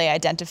how they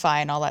identify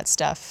and all that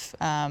stuff.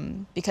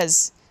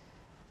 Because,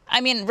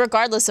 I mean,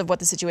 regardless of what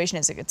the situation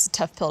is, it's a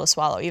tough pill to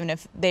swallow, even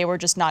if they were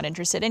just not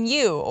interested in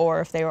you, or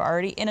if they were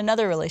already in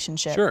another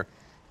relationship. Sure.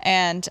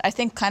 And I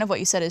think kind of what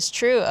you said is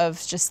true,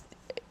 of just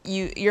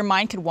your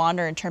mind could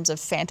wander in terms of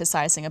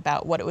fantasizing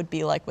about what it would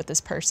be like with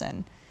this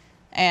person.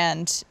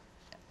 And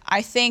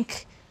I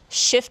think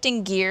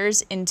shifting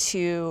gears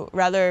into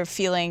rather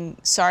feeling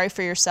sorry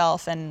for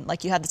yourself and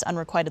like you had this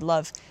unrequited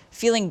love,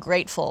 feeling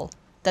grateful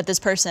that this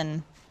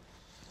person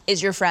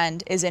is your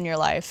friend, is in your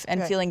life,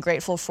 and feeling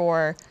grateful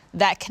for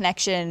that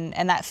connection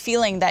and that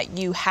feeling that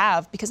you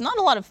have, because not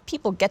a lot of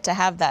people get to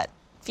have that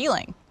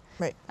feeling.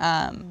 Right.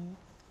 And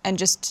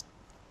just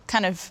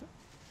kind of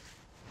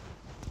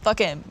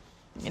fucking,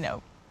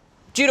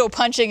 judo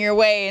punching your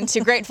way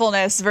into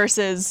gratefulness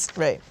versus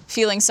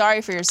feeling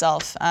sorry for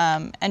yourself.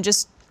 And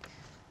just,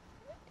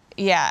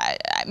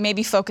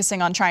 maybe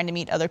focusing on trying to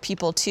meet other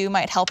people too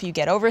might help you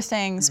get over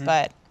things.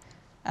 But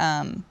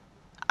I'm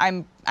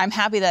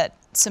happy that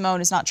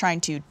Simone is not trying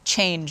to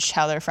change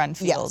how their friend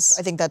feels. Yes,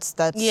 I think that's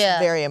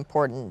very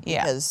important,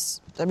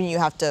 because I mean, you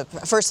have to,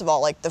 first of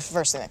all, like the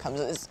first thing that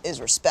comes is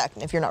respect.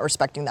 And if you're not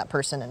respecting that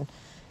person and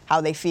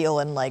how they feel,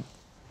 and like,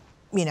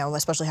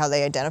 especially how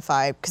they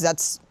identify, because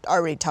that's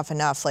already tough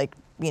enough. Like,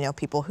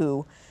 people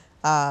who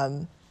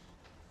are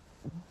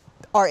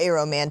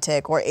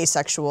aromantic or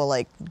asexual,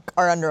 like,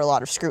 are under a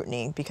lot of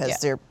scrutiny because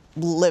they're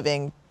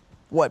living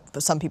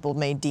what some people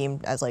may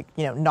deem as like,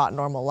 not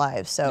normal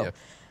lives. So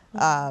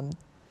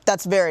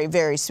that's very,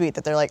 very sweet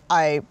that they're like,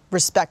 I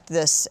respect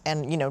this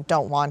and,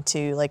 don't want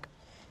to like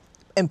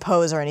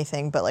impose or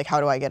anything, but like, how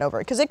do I get over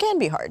it? Because it can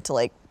be hard to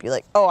like be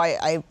like, oh,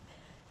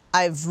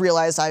 I've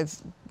realized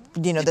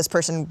this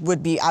person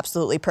would be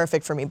absolutely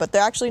perfect for me, but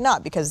they're actually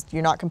not because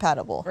you're not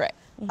compatible. Right.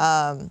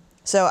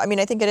 So, I mean,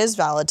 I think it is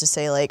valid to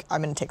say like,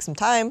 I'm going to take some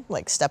time,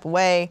 like step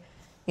away,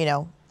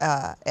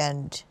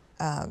 and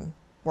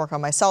work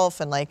on myself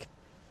and like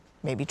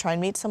maybe try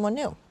and meet someone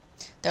new.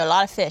 There are a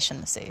lot of fish in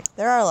the sea.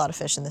 There are a lot of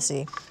fish in the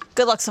sea.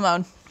 Good luck,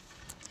 Simone.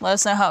 Let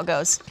us know how it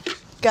goes.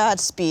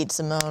 Godspeed,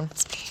 Simone.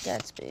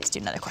 Godspeed. Let's do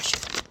another question.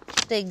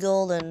 Stay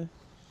golden,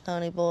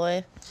 honey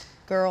boy,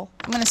 girl.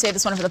 I'm going to save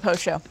this one for the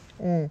post show.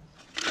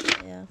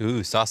 Yeah.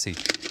 Ooh, saucy.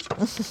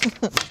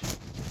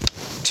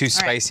 Too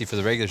spicy for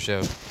the regular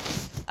show.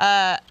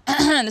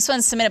 This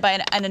one's submitted by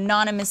an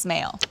anonymous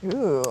male.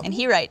 Ooh. And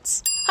he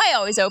writes, "Hi,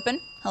 Always Open.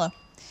 Hello.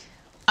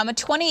 I'm a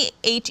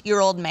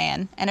 28-year-old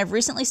man, and I've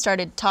recently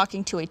started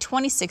talking to a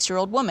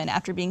 26-year-old woman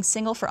after being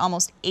single for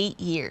almost 8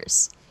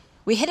 years.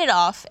 We hit it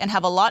off and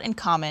have a lot of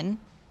common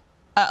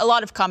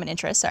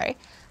interests,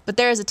 but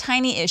there is a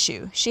tiny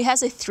issue. She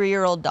has a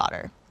 3-year-old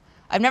daughter.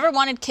 I've never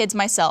wanted kids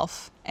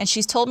myself, and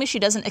she's told me she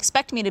doesn't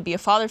expect me to be a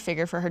father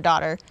figure for her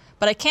daughter,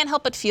 but I can't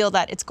help but feel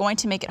that it's going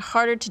to make it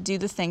harder to do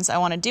the things I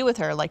want to do with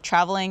her, like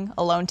traveling,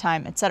 alone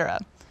time, etc.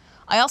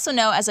 I also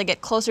know as I get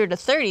closer to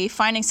 30,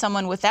 finding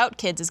someone without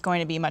kids is going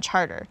to be much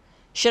harder.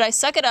 Should I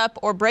suck it up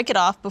or break it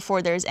off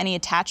before there's any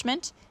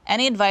attachment?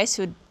 Any advice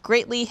would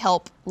greatly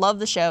help. Love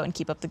the show and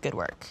keep up the good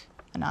work."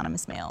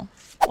 Anonymous male.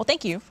 Well,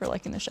 thank you for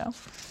liking the show,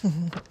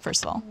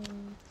 first of all.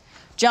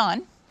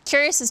 John,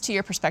 curious as to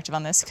your perspective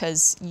on this,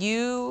 because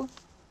you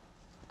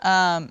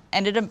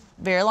ended a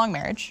very long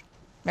marriage.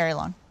 Very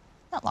long.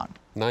 Not long.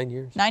 9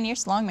 years. 9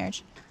 years, long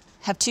marriage.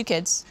 Have 2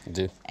 kids. I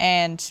did.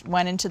 And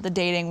went into the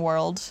dating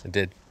world I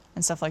did.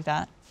 and stuff like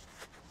that.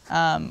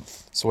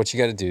 So what you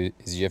got to do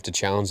is you have to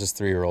challenge this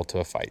 3-year-old to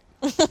a fight.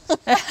 You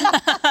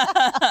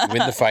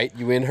win the fight,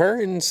 you win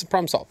her, and it's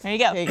problem solved. There you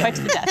go. Fight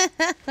to the death.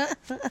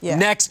 Yeah.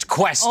 Next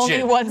question.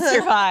 Only one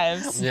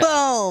survives.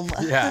 Boom.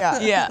 Yeah.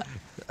 Yeah.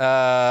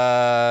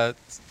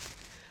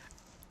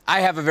 I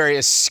have a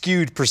very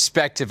skewed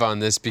perspective on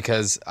this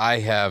because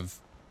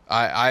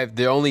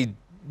the only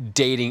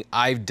dating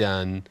I've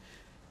done,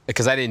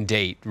 because I didn't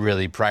date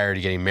really prior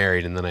to getting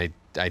married, and then I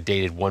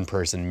dated one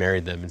person,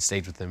 married them, and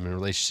stayed with them in a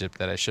relationship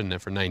that I shouldn't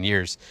have for 9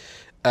 years.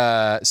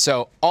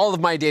 So all of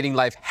my dating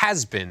life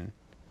has been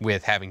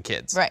with having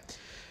kids. Right.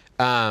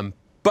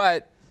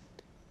 But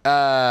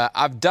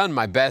I've done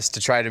my best to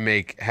try to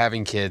make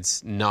having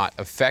kids not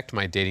affect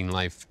my dating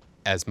life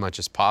as much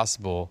as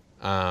possible.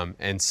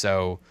 And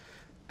so,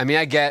 I mean,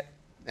 I get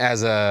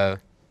as a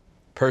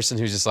person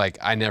who's just like,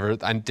 I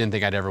didn't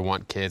think I'd ever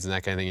want kids and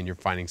that kind of thing, and you're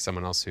finding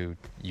someone else who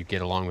you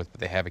get along with, but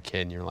they have a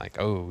kid, and you're like,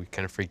 oh, we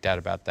kind of freaked out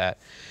about that.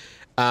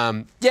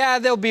 Yeah,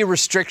 there'll be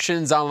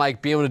restrictions on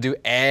like being able to do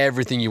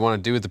everything you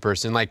want to do with the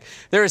person. Like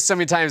there are so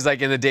many times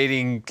like in the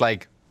dating,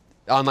 like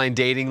online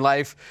dating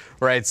life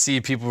where I'd see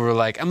people who were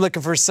like, I'm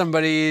looking for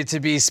somebody to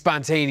be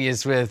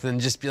spontaneous with and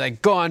just be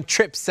like, go on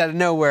trips out of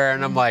nowhere.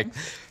 And I'm like,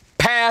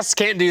 pass,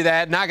 can't do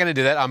that, not gonna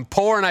do that. I'm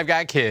poor and I've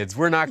got kids.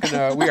 We are not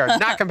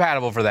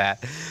compatible for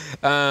that.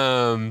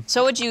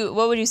 So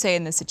what would you say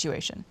in this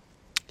situation?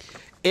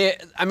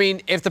 I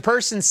mean, if the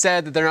person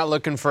said that they're not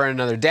looking for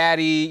another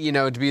daddy,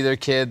 to be their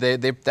kid,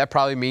 that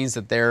probably means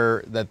that they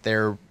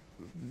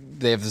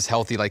have this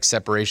healthy like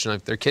separation.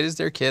 Like their kid is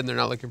their kid, and they're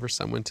not looking for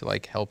someone to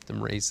like help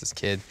them raise this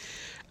kid.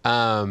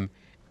 I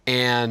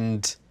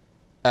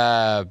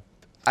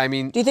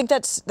mean, Do you think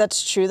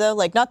that's true though?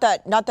 Like not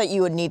that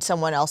you would need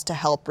someone else to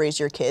help raise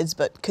your kids,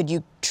 but could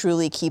you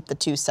truly keep the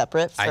two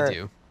separate? I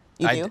do.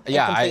 You do? Like,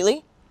 Yeah,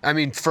 completely? I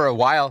mean, for a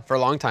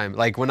long time.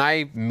 Like when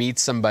I meet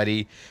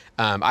somebody,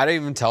 I don't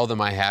even tell them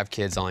I have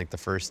kids on like the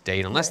first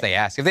date unless they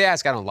ask. If they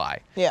ask, I don't lie.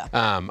 Yeah.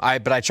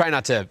 But I try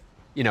not to,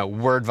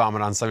 word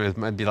vomit on somebody.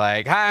 I'd be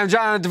like, "Hi, I'm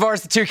John. I'm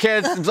divorced with 2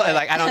 kids."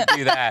 Like I don't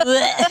do that.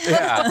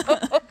 Yeah.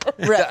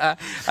 Right.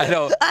 I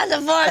don't. I'm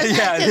divorced.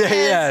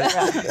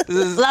 Yeah.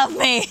 Love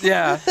me.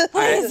 Yeah.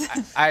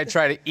 I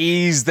try to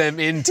ease them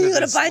into You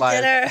gonna this buy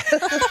life. dinner?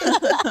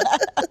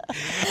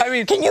 I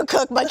mean, Can you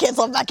cook? My kids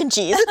love mac and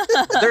cheese.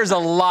 there's a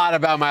lot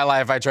about my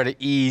life I try to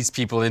ease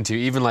people into,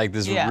 even like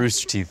this Yeah.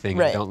 Rooster Teeth thing.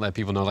 Right. I don't let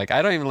people know. Like,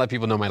 I don't even let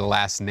people know my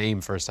last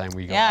name first time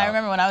we go Yeah, out. I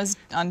remember when I was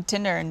on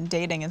Tinder and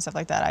dating and stuff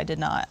like that, I did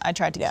not. I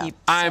tried to Yeah. keep.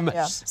 I'm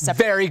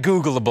separate. very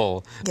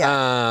Googleable.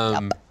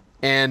 Yeah.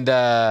 And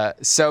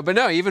but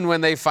no, even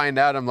when they find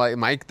out, I'm like,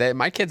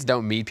 my kids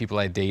don't meet people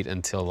I date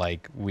until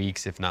like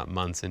weeks, if not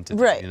months into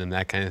Right. dating them,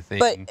 that kind of thing.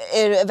 But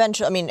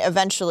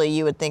eventually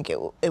you would think it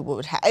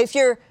would if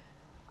you're,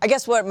 I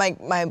guess what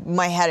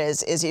my head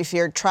is if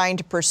you're trying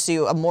to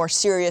pursue a more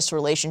serious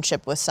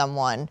relationship with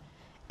someone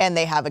and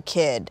they have a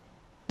kid,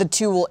 the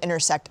two will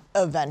intersect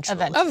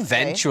eventually.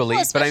 Eventually,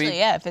 Well, but I especially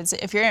mean,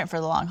 if you're in it for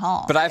the long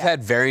haul. but I've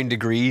had varying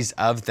degrees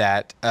of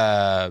that.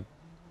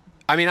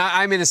 I mean,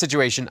 I'm in a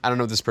situation, I don't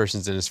know what this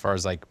person's in as far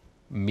as like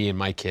me and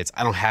my kids.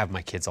 I don't have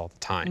my kids all the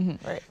time.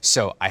 Right.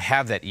 So I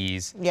have that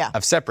ease Yeah.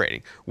 of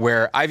separating,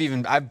 where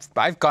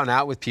I've gone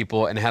out with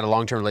people and had a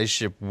long-term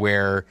relationship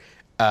where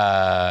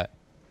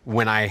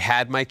when I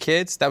had my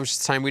kids, that was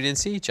just the time we didn't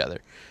see each other.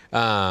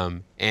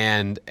 And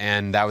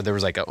that there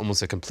was like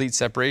almost a complete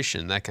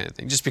separation, that kind of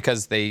thing. Just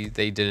because they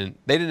didn't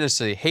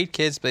necessarily hate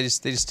kids, but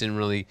they just didn't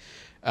really,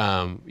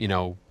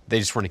 they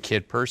just weren't a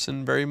kid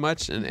person very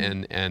much.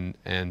 And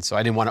so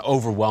I didn't want to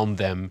overwhelm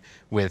them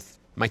with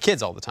my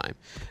kids all the time.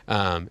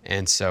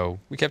 And so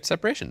we kept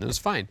separation. It was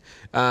fine.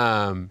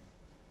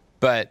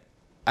 But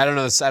I don't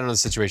know the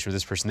situation with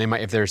this person. They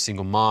might, if they're a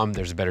single mom,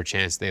 there's a better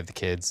chance they have the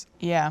kids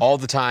all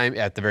the time,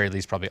 at the very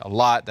least, probably a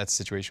lot. That's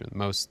the situation with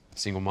most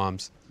single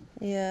moms.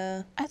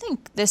 Yeah. I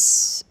think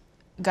this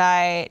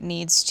guy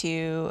needs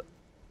to,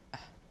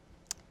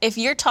 if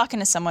you're talking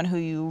to someone who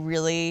you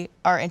really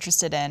are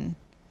interested in,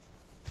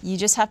 you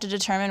just have to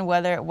determine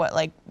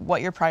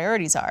what your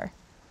priorities are.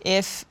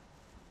 If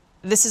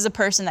this is a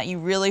person that you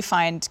really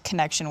find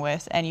connection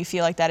with and you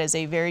feel like that is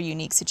a very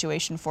unique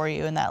situation for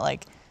you and that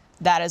like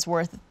that is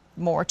worth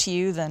more to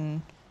you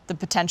than the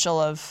potential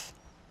of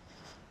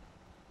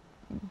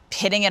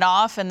hitting it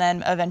off and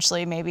then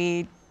eventually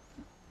maybe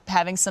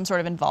having some sort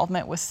of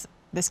involvement with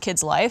this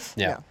kid's life,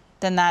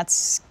 then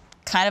that's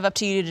kind of up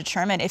to you to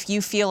determine. If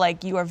you feel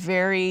like you are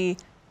very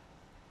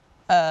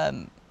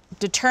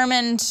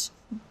determined,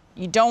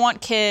 you don't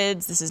want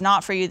kids, this is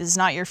not for you, this is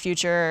not your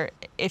future.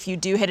 If you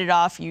do hit it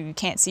off, you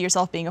can't see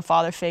yourself being a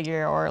father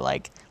figure or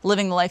like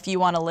living the life you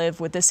want to live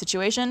with this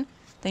situation,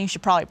 then you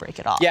should probably break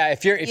it off. Yeah,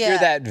 if you're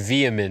that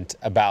vehement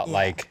about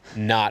like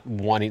not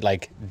wanting,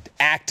 like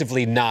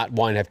actively not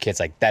wanting to have kids,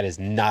 like that is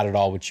not at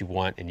all what you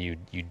want, and you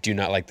do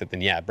not like that,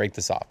 then break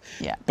this off.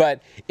 Yeah.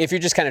 But if you're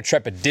just kind of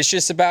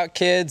trepidatious about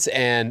kids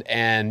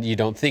and you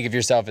don't think of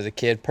yourself as a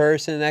kid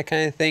person, that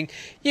kind of thing,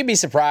 you'd be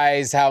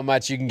surprised how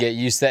much you can get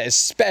used to that,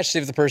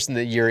 especially if the person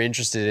that you're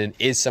interested in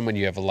is someone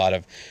you have a lot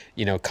of,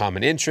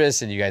 common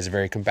interests and you guys are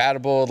very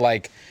compatible.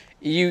 Like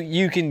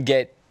you can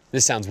get,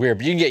 this sounds weird,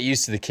 but you can get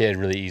used to the kid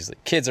really easily.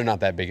 Kids are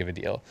not that big of a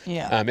deal.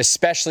 Yeah.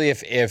 Especially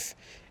if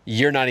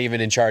you're not even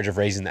in charge of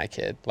raising that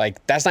kid.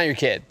 Like, that's not your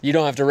kid. You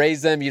don't have to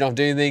raise them. You don't have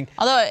to do anything.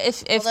 Although if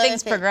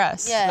things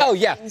progress. Yeah. Oh,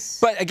 yeah.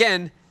 But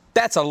again,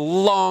 that's a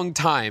long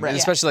time. Right. And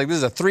especially like this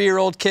is a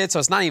 3-year-old kid, so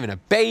it's not even a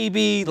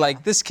baby.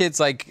 Like this kid's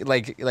like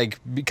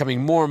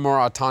becoming more and more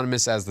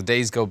autonomous as the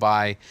days go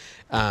by.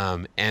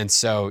 And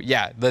so,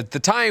 the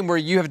time where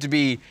you have to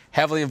be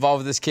heavily involved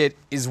with this kid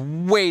is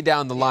way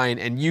down the line,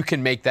 and you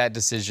can make that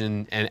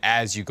decision and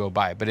as you go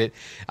by. But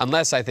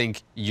unless I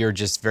think you're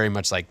just very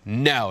much like,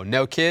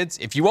 no kids.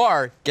 If you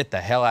are, get the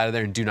hell out of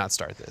there and do not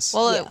start this.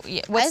 Well,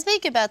 I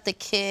think about the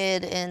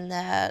kid in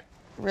that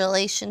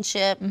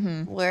relationship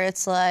where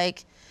it's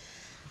like,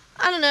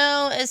 I don't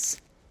know, it's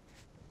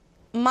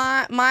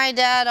my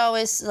dad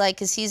always, like,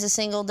 because he's a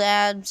single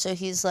dad, so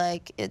he's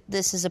like,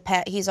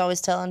 he's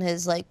always telling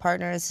his like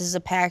partner, this is a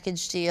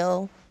package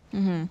deal.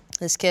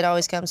 This kid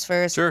always comes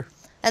first. Sure.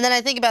 And then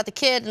I think about the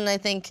kid, and I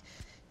think,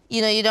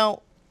 you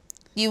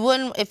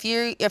wouldn't,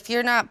 if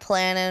you're not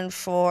planning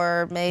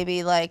for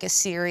maybe like a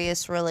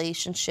serious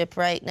relationship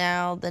right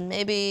now, then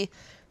maybe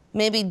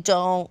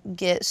don't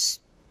get,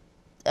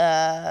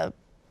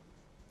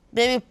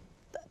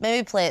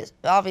 maybe play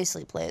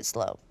it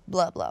slow,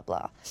 blah, blah,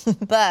 blah.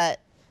 But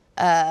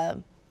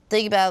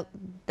think about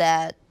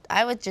that.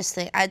 I would just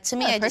think, I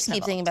just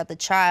keep thinking about the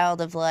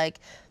child of like,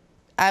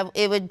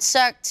 it would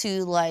suck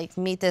to like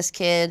meet this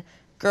kid,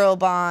 girl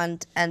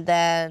bond, and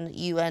then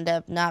you end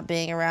up not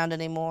being around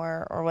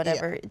anymore or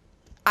whatever. Yeah.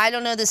 I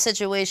don't know the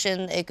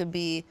situation. It could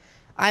be,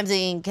 I'm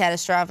thinking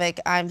catastrophic.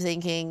 I'm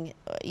thinking,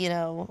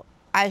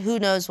 who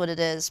knows what it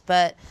is,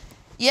 but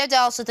you have to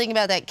also think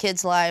about that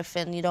kid's life,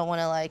 and you don't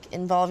want to like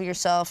involve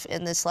yourself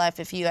in this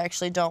life if you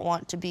actually don't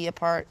want to be a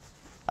part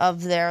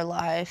of their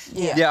life.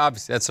 Yeah,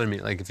 obviously that's what I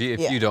mean. Like if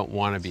you don't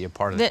want to be a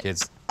part of the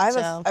kids. I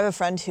have a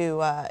friend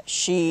who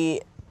she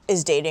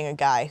is dating a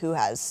guy who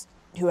has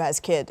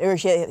kids, or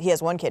he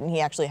has one kid, and he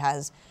actually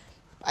has,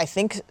 I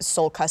think,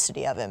 sole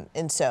custody of him.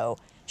 And so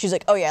she's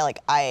like, oh yeah, like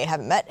I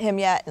haven't met him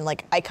yet, and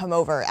like I come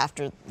over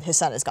after his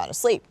son has gone to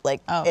sleep.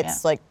 Like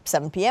it's like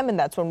 7 p.m. and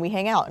that's when we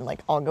hang out, and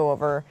like I'll go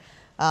over.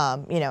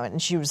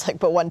 And she was like,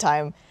 but one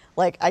time,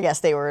 like, I guess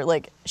they were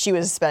like, she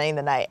was spending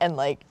the night, and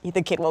like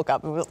the kid woke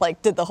up and was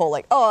like, did the whole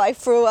like, oh, I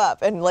threw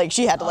up, and like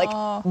she had to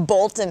like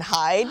bolt and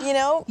hide,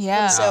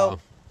 Yeah. And so,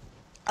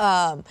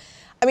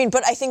 I mean,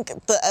 but I think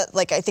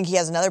I think he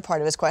has another part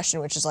of his question,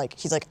 which is like,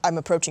 he's like, I'm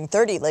approaching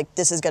 30, like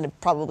this is going to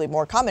probably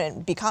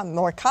become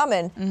more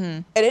common,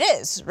 and it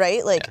is,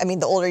 right? Like, I mean,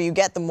 the older you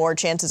get, the more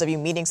chances of you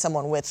meeting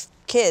someone with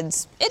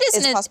kids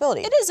is a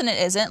possibility. It is and it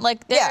isn't.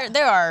 Like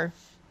there are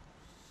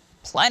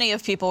plenty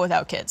of people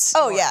without kids.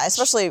 Oh yeah,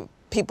 especially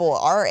people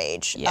our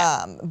age.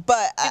 Yeah.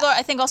 But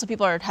I think also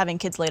people are having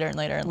kids later and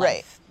later in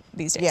life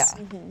these days.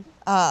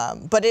 Yeah.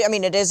 But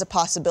it is a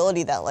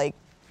possibility that like,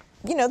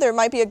 there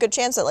might be a good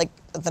chance that like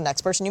the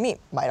next person you meet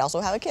might also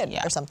have a kid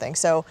or something.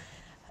 So,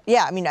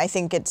 yeah, I mean, I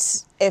think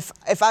it's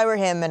if I were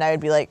him, and I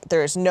would be like,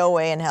 there's no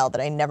way in hell that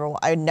I never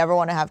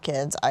want to have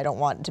kids. I don't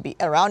want to be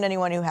around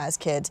anyone who has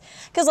kids,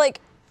 because like.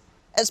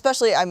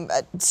 Especially, I'm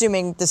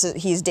assuming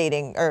he's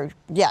dating, or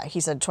he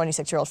said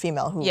 26-year-old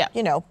female who,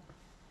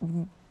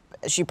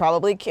 she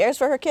probably cares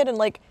for her kid, and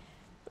like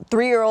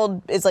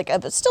 3-year-old is like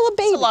still a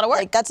baby. It's a lot of work.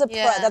 Like that's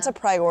a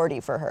priority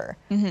for her.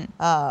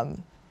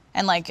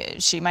 And like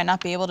she might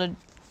not be able to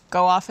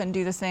go off and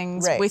do the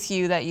things Right. with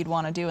you that you'd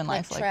want to do in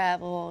Like life,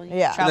 travel.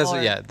 Yeah. travel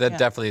or-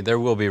 Definitely there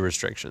will be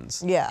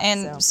restrictions. Yeah.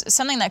 And so.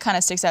 something that kind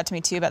of sticks out to me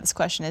too about this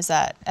question is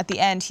that at the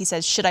end he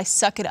says, "Should I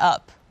suck it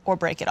up or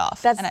break it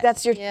off?"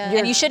 That's your, Yeah. your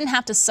and you shouldn't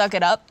have to suck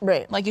it up.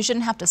 Right. Like you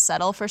shouldn't have to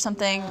settle for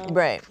something.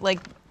 Right.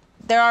 Like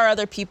there are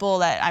other people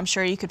that I'm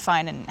sure you could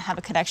find and have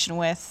a connection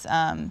with.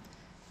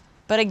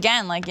 But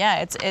again, like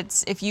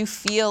it's if you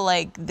feel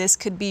like this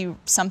could be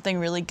something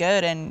really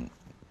good and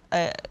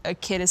a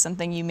kid is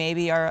something you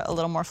maybe are a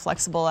little more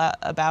flexible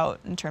about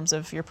in terms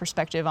of your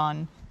perspective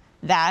on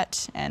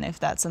that, and if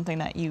that's something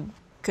that you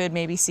could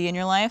maybe see in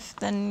your life,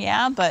 then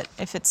yeah. But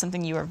if it's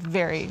something you are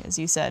very, as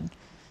you said,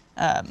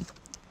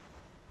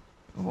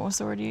 what was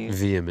the word you used?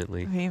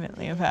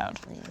 Vehemently about.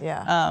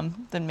 Yeah.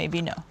 Then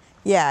maybe no.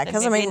 Yeah, Then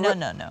because I maybe mean,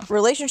 no.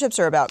 relationships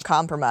are about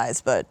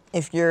compromise, but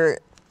if you're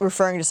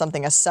referring to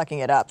something as sucking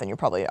it up, then you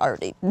probably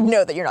already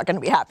know that you're not going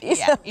to be happy.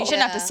 Yeah, so- you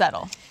shouldn't have to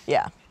settle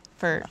Yeah.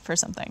 for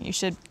something. You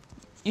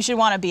should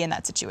want to be in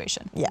that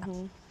situation. Yeah.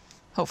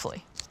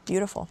 Hopefully.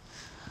 Beautiful.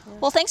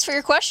 Well, thanks for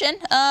your question.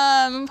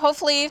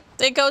 Hopefully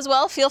it goes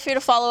well. Feel free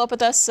to follow up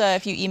with us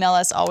if you email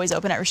us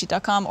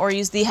alwaysopen@roosterteeth.com or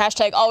use the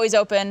hashtag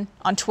alwaysopen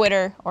on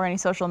Twitter or any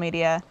social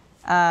media.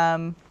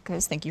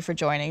 Guys, thank you for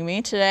joining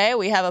me today.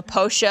 We have a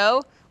post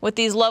show with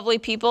these lovely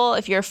people.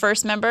 If you're a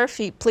first member,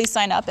 please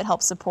sign up. It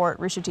helps support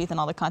Rooster Teeth and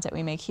all the content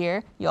we make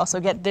here. You also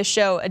get this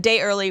show a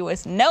day early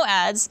with no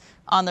ads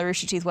on the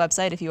Rooster Teeth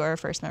website if you are a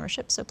first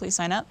membership, so please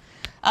sign up.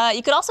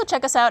 You could also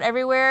check us out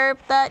everywhere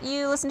that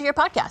you listen to your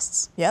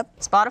podcasts. Yep.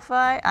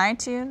 Spotify,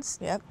 iTunes,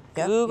 Yep.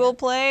 Google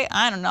Play,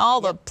 I don't know,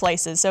 all the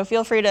places. So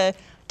feel free to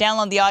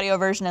download the audio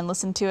version and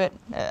listen to it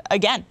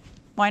again.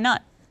 Why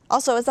not?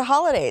 Also, it's the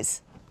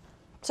holidays,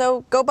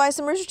 so go buy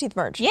some Rooster Teeth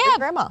merch. Yeah. For your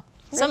grandma.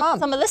 For your mom.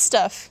 Some of this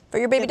stuff. For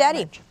your baby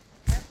daddy.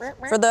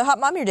 For the hot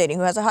mom you're dating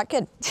who has a hot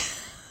kid.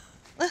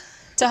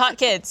 To hot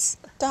kids.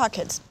 To hot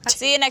kids.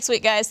 See you next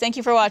week, guys. Thank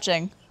you for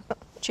watching.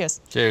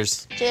 Cheers.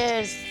 Cheers.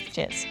 Cheers.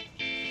 Cheers.